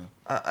for.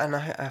 Yeah. And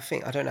I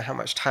think, I don't know how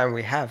much time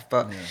we have,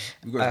 but Yeah.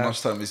 We've got as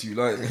much time as you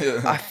like.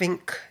 Yeah. I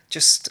think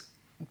just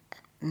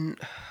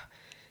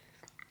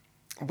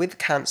with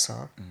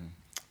cancer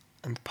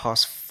in the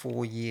past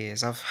 4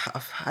 years, I've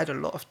had a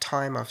lot of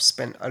time I've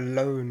spent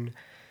alone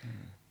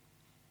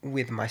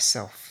with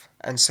myself.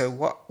 And so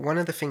one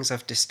of the things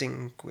I've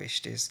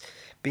distinguished is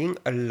being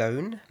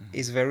alone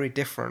is very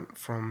different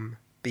from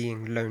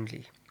being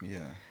lonely.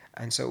 Yeah.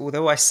 And so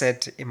although I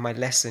said in my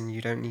lesson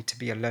you don't need to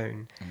be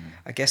alone,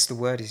 I guess the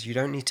word is you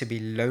don't need to be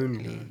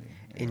lonely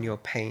in your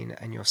pain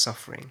and your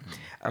suffering.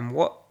 And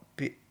what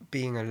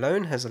being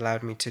alone has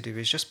allowed me to do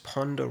is just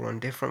ponder on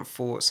different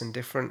thoughts and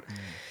different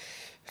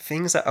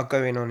things that are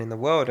going on in the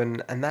world. And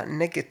that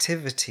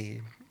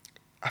negativity,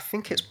 I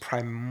think it's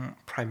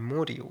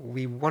primordial.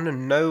 We want to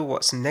know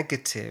what's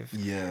negative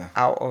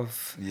out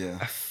of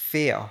a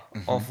fear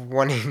of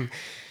wanting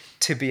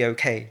to be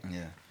okay.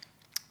 Yeah.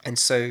 And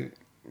so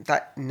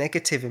that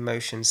negative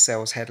emotion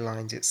sells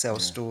headlines, it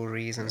sells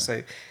stories, and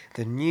so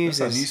the news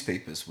That's how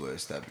newspapers were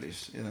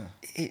established. Yeah.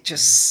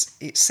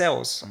 It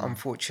sells,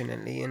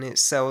 unfortunately, and it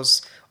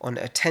sells on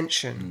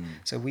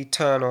attention. So we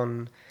turn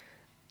on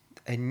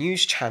a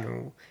news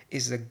channel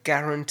is a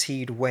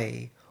guaranteed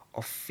way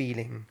of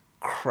feeling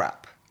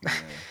crap. Yeah.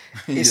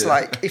 It's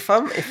like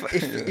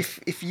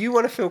if you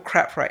want to feel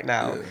crap right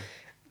now,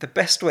 the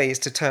best way is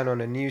to turn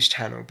on a news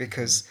channel,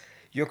 because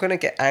you're going to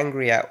get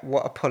angry at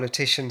what a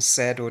politician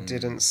said or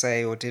didn't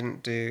say or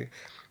didn't do,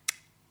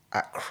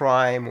 at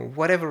crime or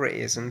whatever it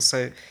is. And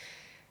so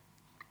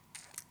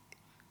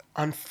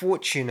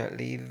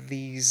unfortunately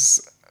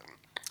these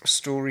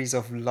stories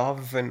of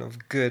love and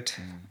of good,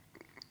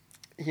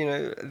 you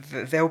know,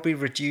 they'll be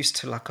reduced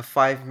to like a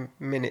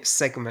 5-minute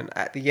segment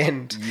at the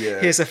end.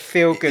 Here's a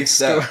feel-good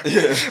story.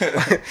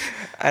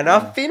 And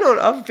I've been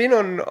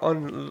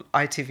on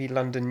ITV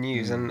London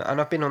News, and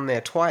I've been on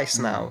there twice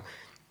now.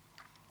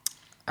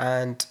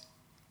 And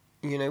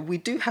you know, we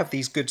do have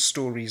these good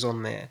stories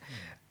on there,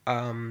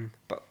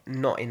 but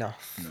not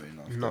enough.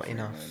 Not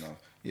enough.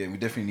 Yeah, we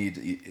definitely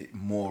need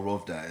more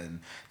of that,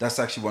 and that's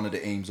actually one of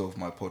the aims of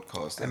my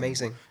podcast.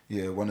 Amazing.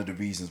 Yeah, one of the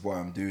reasons why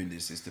I'm doing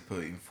this is to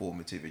put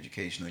informative,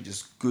 educational, and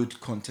just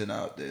good content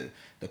out there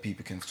that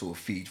people can sort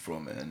of feed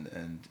from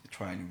and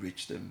try and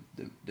enrich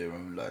their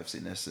own lives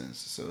in essence.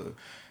 So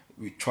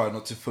we try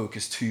not to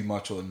focus too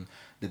much on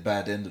the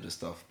bad end of the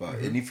stuff, but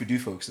and if we do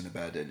focus on the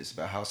bad end, it's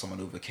about how someone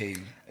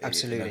overcame an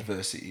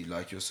adversity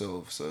like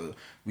yourself. So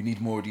we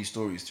need more of these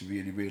stories to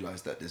really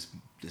realize that there's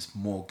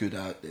more good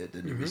out there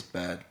than there is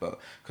bad, but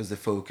because the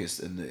focus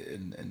and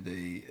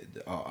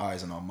our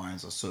eyes and our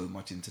minds are so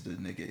much into the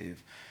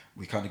negative,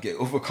 we kind of get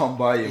overcome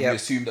by it. We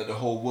assume that the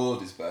whole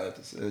world is bad,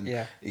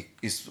 and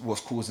it's what's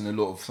causing a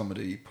lot of some of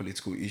the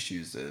political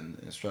issues and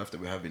strife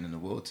that we're having in the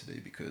world today,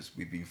 because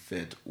we've been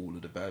fed all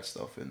of the bad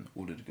stuff and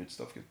all of the good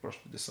stuff gets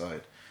brushed to the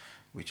side,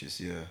 which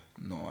is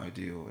not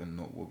ideal and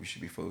not what we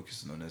should be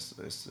focusing on as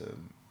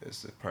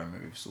a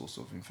primary source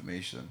of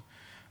information.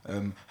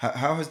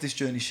 How has this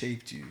journey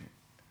shaped you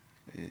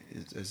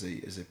as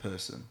a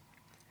person?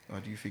 How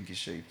do you think it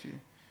shaped you?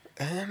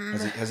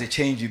 Has it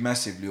changed you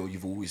massively, or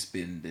you've always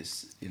been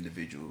this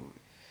individual?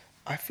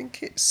 I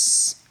think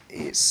it's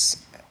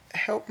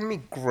helped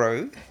me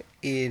grow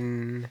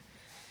in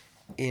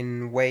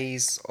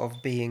ways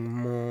of being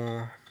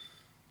more,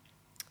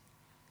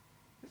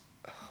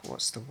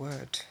 what's the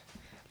word?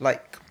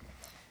 Like,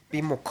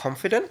 be more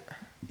confident.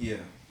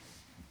 Yeah.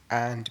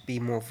 And be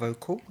more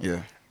vocal.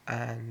 Yeah.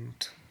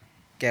 And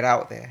get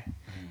out there.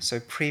 So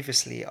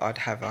previously I'd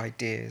have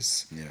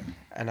ideas. Yeah.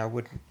 And I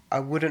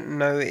wouldn't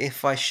know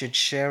if I should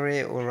share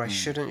it or I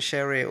shouldn't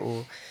share it,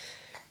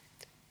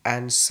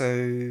 and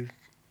so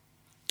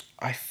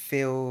I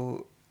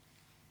feel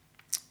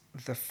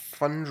the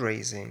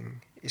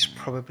fundraising is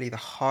probably the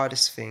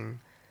hardest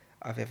thing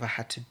I've ever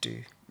had to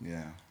do.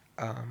 Yeah.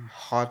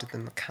 Harder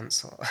than the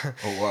cancer.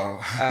 Oh wow.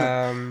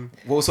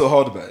 What was so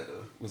hard about it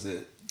though? Was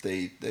it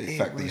the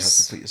fact that you had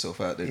to put yourself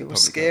out there? It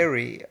was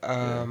scary.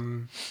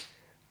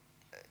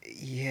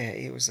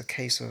 It was a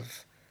case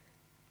of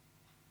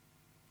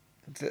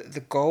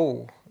the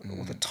goal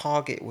or the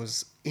target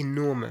was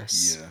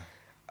enormous.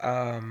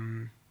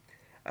 And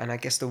I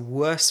guess the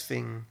worst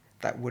thing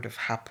that would have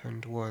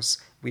happened was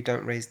we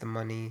don't raise the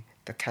money,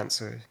 the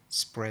cancer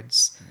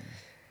spreads,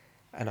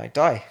 and I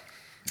die.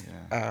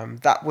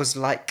 That was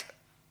like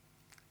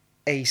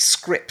a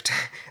script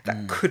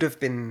that could have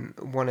been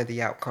one of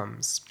the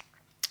outcomes.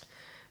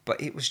 But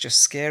it was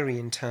just scary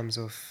in terms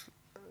of,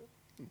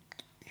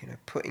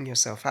 putting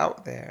yourself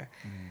out there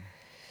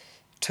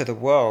to the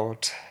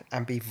world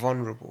and be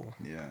vulnerable.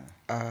 Yeah.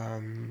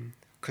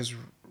 Because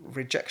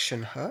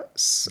rejection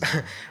hurts,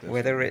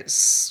 whether Definitely.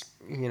 it's,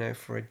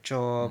 for a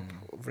job,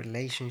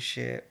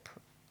 relationship,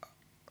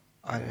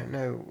 I don't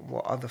know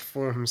what other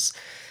forms,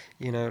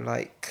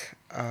 like...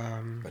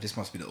 But this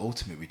must be the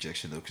ultimate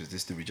rejection, though, because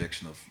this is the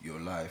rejection of your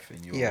life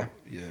and your Yeah.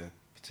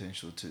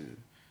 potential to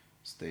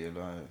stay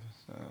alive.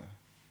 So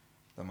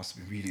that must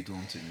have been really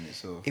daunting in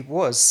itself. It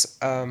was,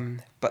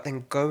 but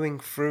then going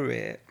through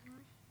it,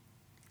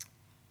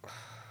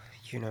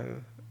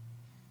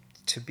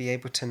 to be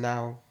able to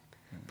now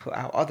put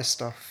out other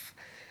stuff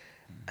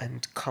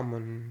and come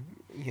on,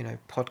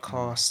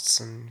 podcasts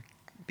and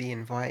be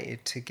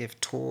invited to give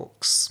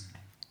talks,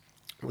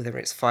 whether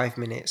it's 5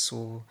 minutes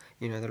or,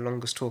 the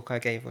longest talk I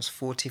gave was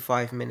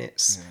 45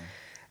 minutes.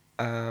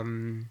 Yeah.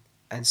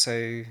 And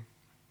so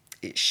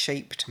it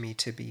shaped me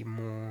to be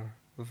more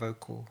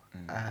vocal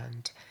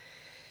and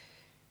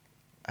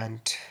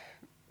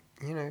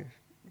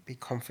be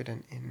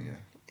confident in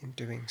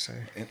doing so.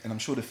 And I'm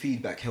sure the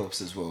feedback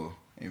helps as well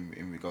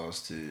in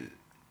regards to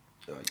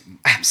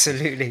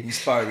Absolutely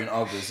inspiring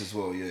others as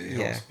well. It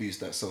Yeah. helps boost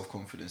that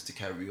self-confidence to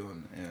carry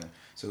on.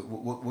 So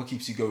what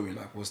keeps you going?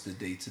 Like, what's the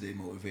day-to-day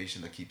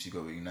motivation that keeps you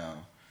going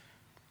now?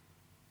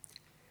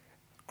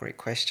 Great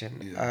question.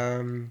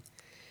 Yeah.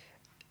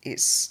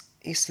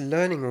 It's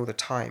learning all the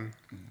time.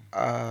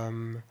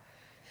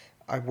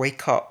 I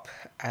wake up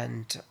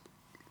and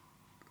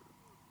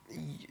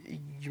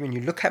when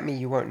you look at me,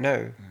 you won't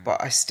know,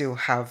 but I still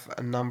have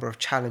a number of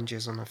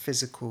challenges on a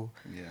physical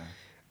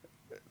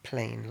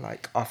plane,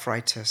 like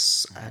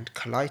arthritis and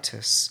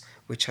colitis,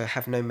 which I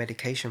have no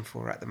medication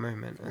for at the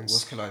moment. And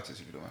What's colitis,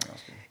 if you don't mind me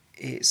asking?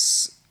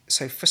 it's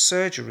so for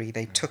surgery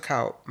they took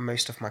out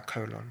most of my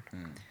colon.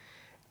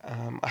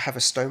 I have a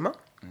stoma,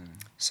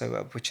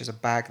 so which is a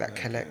bag that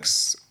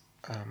collects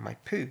my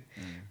poo,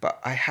 but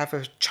I have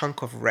a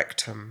chunk of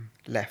rectum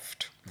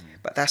left,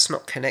 but that's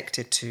not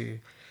connected to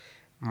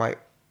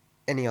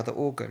any other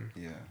organ.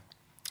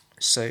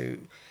 So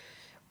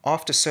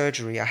after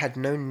surgery I had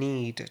no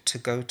need to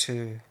go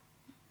to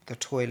the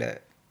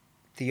toilet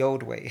the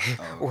old way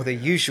or the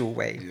usual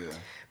way.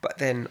 But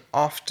then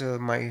after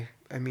my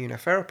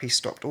immunotherapy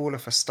stopped, all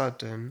of a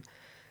sudden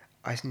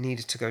I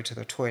needed to go to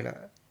the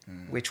toilet,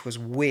 which was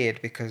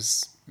weird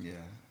because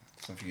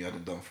something you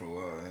hadn't done for a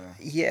while.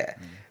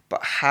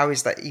 But how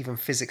is that even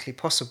physically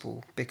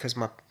possible? Because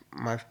my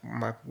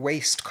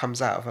waste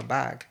comes out of a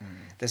bag.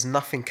 There's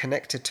nothing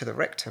connected to the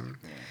rectum.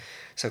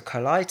 So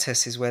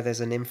colitis is where there's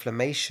an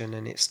inflammation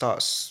and it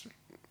starts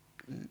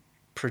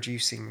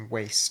producing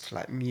waste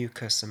like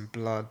mucus and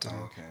blood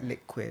and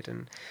liquid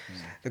and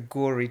the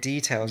gory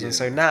details. And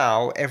so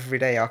now every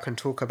day I can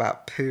talk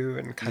about poo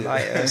and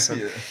colitis,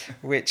 and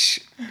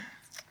which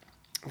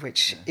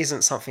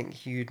isn't something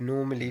you'd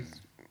normally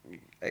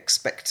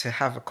expect to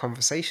have a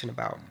conversation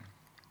about.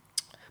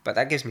 But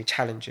that gives me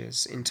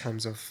challenges in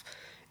terms of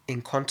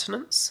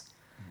incontinence.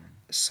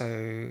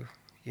 So,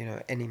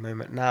 any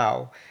moment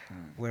now,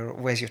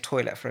 where's your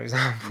toilet, for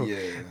example?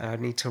 And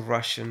I'd need to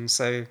rush. And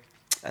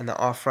the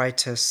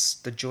arthritis,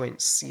 the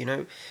joints,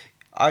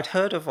 I'd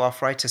heard of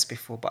arthritis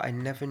before, but I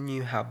never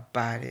knew how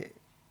bad it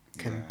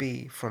can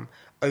be, from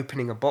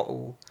opening a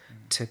bottle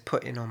to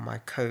putting on my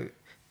coat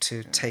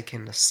to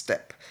taking a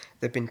step.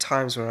 There've been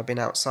times where I've been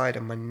outside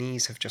and my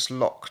knees have just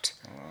locked.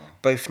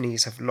 Both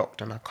knees have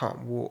locked and I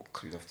can't walk.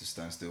 So you'd have to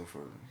stand still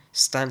for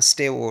Stand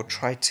still or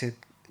try to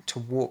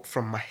walk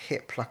from my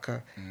hip like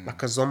a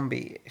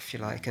zombie, if you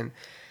like. And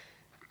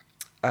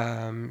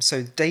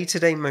so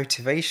day-to-day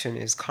motivation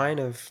is kind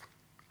of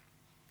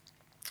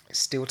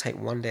still take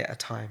one day at a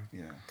time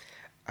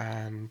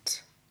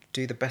and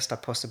do the best I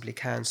possibly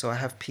can. So I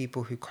have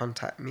people who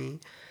contact me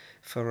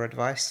for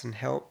advice and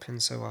help,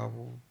 and so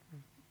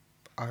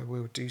I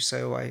will do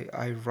so.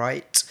 I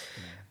write.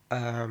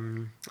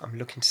 I'm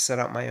looking to set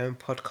up my own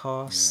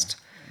podcast.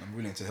 I'm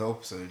willing to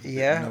help. So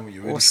when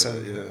you're ready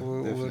awesome. for that,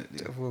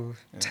 we'll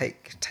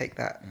take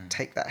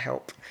that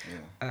help.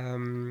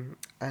 And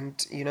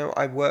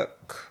I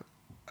work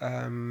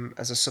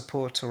as a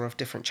supporter of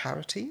different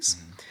charities.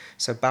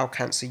 So Bowel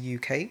Cancer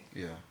UK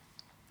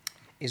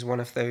is one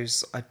of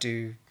those I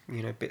do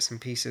bits and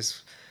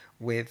pieces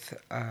with.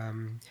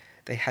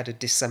 They had a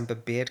December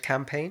beard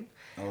campaign.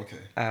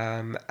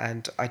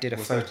 And I did a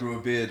photo. Grow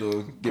a beard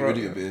or get rid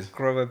of your beard?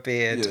 Grow a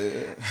beard.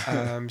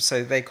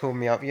 So they called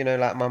me up,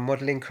 like my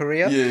modelling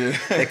career.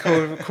 They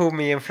called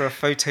me in for a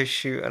photo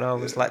shoot, and I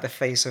was like the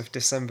face of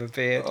December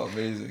beard. Oh,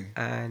 amazing!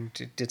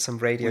 And did some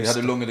radio. You had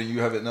it longer than you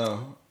have it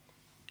now.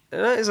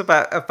 It's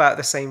about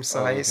the same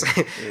size.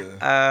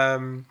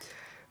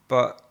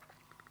 But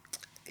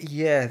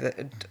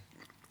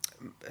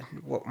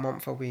what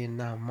month are we in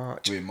now?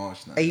 March. We're in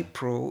March now.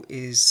 April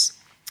is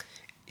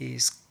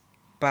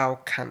Bowel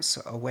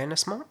Cancer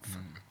Awareness Month.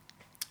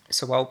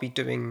 So I'll be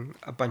doing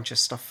a bunch of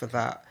stuff for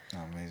that. Oh,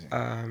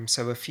 amazing.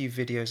 So a few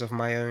videos of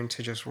my own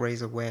to just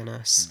raise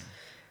awareness.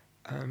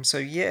 So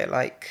yeah,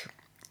 like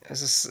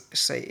as I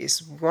say,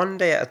 it's one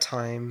day at a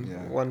time,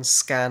 Yeah. one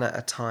scan at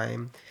a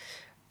time,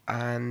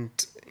 and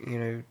you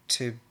know,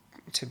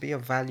 to be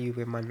of value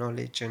with my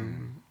knowledge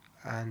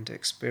and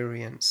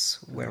experience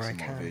where That's I a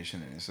can.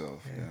 motivation in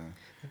itself. Yeah.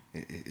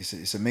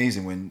 It's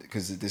amazing when,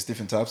 because there's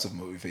different types of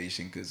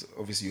motivation, because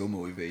obviously your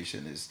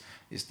motivation is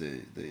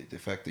the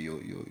fact that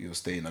you're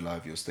staying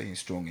alive, you're staying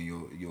strong, and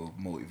you're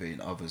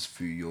motivating others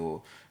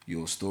through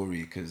your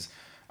story. Because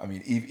I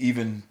mean,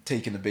 even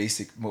taking the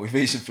basic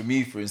motivation for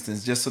me, for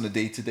instance, just on a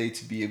day-to-day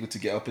to be able to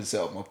get up and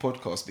set up my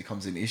podcast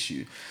becomes an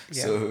issue.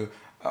 Yeah. So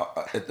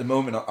at the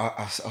moment,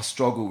 I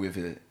struggle with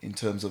it in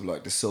terms of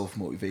like the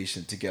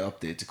self-motivation to get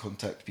up there, to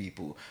contact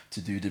people,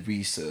 to do the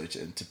research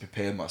and to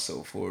prepare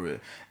myself for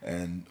it.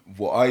 And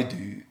what I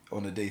do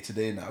on a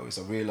day-to-day now is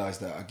I realize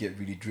that I get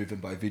really driven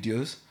by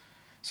videos.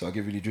 So I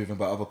get really driven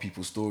by other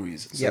people's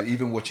stories. So Yep.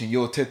 even watching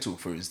your TED Talk,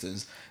 for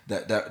instance,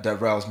 that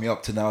roused me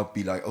up to now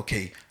be like,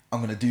 okay, I'm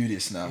gonna do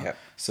this now. Yep.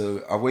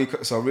 So I wake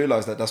up. So I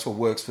realize that that's what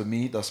works for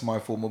me. That's my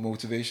form of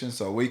motivation.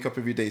 So I wake up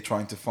every day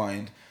trying to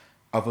find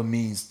other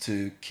means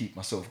to keep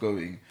myself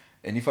going.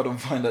 And if I don't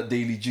find that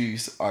daily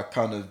juice, I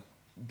kind of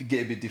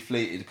get a bit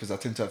deflated because I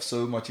tend to have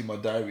so much in my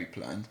diary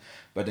planned.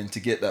 But then to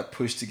get that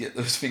push to get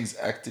those things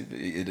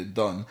activated and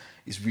done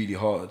is really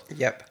hard.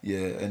 Yep.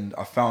 Yeah, and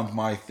I found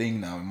my thing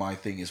now, and my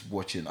thing is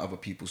watching other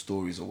people's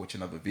stories or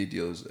watching other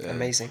videos.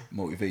 Amazing.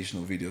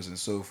 Motivational videos and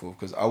so forth.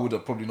 Because I would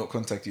have probably not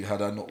contacted you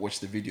had I not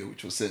watched the video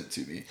which was sent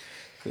to me.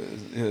 'Cause,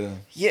 yeah.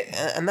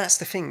 Yeah, and that's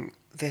the thing.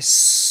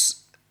 There's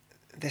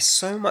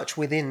so much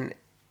within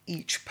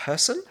each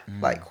person,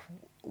 like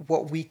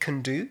what we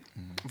can do,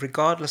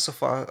 regardless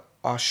of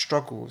our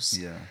struggles.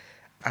 Yeah.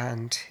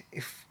 And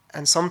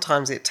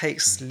sometimes it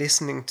takes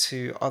listening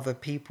to other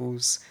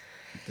people's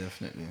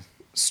Definitely.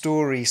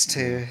 stories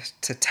to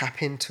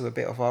tap into a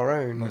bit of our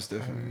own. Most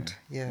definitely. And,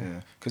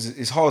 yeah. Because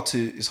it's hard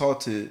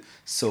to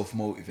self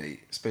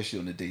motivate, especially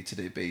on a day to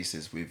day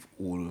basis with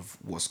all of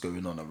what's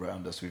going on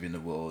around us within the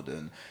world,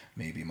 and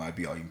maybe it might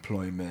be our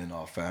employment,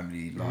 our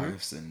family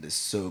lives, and there's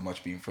so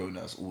much being thrown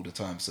at us all the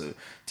time. So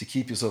to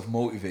keep yourself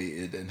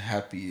motivated and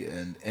happy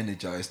and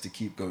energized to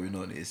keep going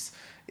on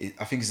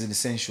I think it's an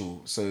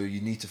essential. So you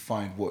need to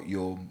find what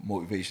your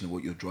motivation,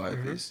 what your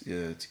drive is,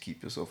 to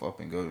keep yourself up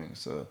and going.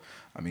 So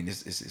I mean,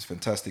 it's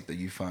fantastic that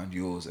you found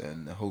yours,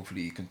 and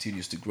hopefully it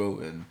continues to grow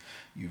and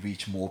you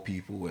reach more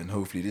people, and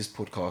hopefully this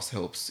podcast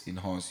helps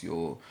enhance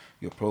your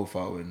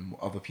profile and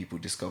other people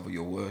discover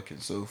your work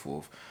and so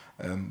forth.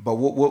 But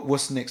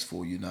what's next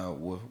for you now?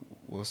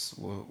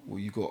 What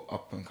you got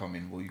up and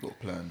coming? What you got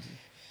planned?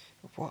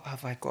 What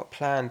have I got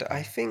planned?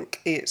 I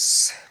think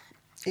it's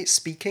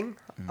speaking.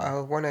 I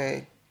want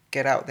to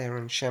get out there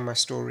and share my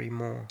story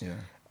more. Yeah.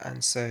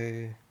 And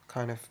so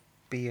kind of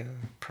be a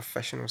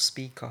professional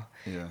speaker.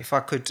 Yeah. If I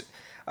could,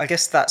 I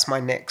guess that's my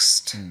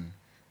next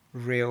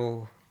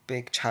real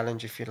big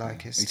challenge, if you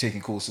like. Are Is you taking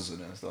courses on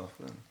that and stuff?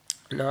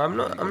 no, I'm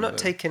not. you I'm go not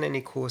taking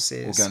any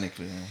courses.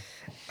 Organically,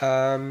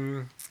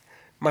 yeah.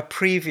 My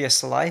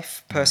previous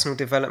life, personal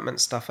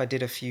development stuff, I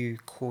did a few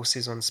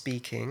courses on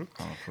speaking.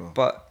 Oh, cool.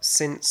 But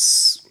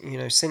since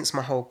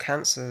my whole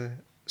cancer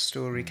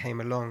story came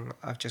along,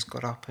 I've just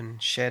got up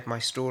and shared my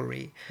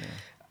story.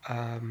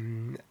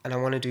 And I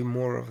want to do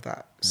more of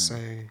that. So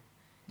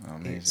Oh,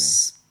 amazing.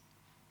 it's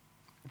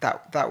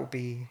that will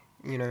be,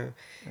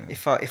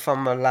 if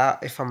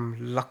I'm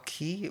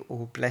lucky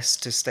or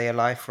blessed to stay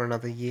alive for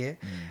another year,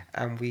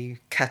 and we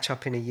catch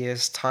up in a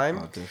year's time,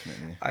 Oh,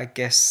 definitely. I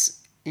guess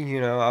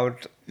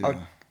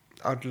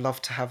I'd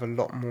love to have a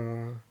lot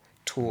more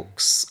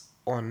talks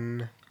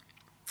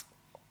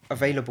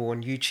available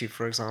on YouTube,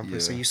 for example.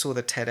 So Yeah. you saw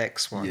the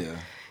TEDx one. Yeah.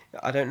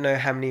 I don't know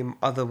how many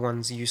other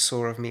ones you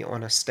saw of me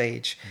on a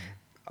stage.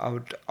 I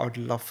would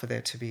love for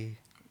there to be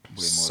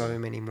so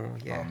many more.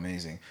 Yeah. Oh,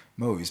 amazing.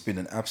 Mo, it's been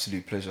an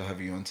absolute pleasure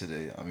having you on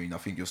today. I mean, I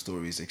think your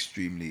story is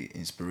extremely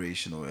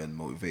inspirational and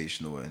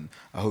motivational, and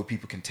I hope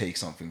people can take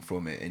something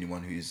from it.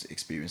 Anyone who's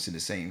experiencing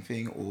the same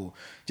thing or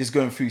just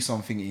going through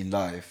something in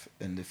life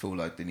and they feel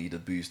like they need a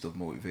boost of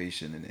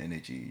motivation and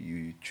energy,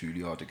 you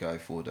truly are the guy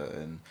for that.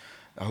 And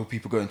I hope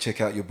people go and check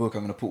out your book.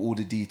 I'm going to put all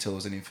the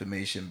details and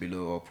information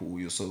below. I'll put all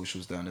your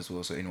socials down as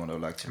well. So anyone that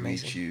would like to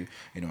meet you,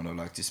 anyone that would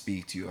like to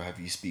speak to you or have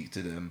you speak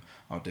to them,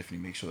 I'll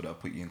definitely make sure that I'll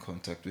put you in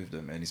contact with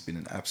them. And it's been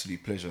an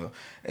absolute pleasure.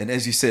 And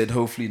as you said,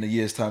 hopefully in a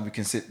year's time we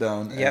can sit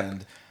down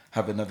and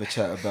have another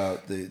chat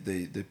about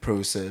the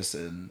process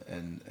and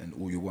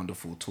all your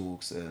wonderful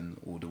talks and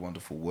all the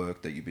wonderful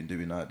work that you've been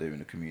doing out there in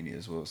the community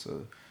as well.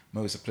 So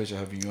Mo, it's a pleasure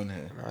having you on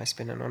here. No, it's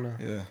been an honour.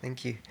 Yeah.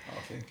 Thank you. Oh,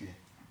 thank you.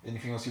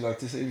 Anything else you'd like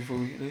to say before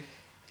we leave?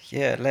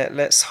 Yeah,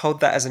 let's hold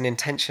that as an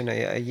intention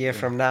a year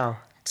from now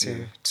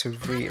to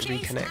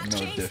reconnect. No,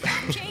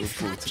 definitely. Look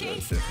forward to that,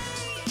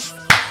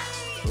 definitely.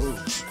 Oh,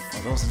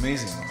 that was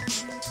amazing, man.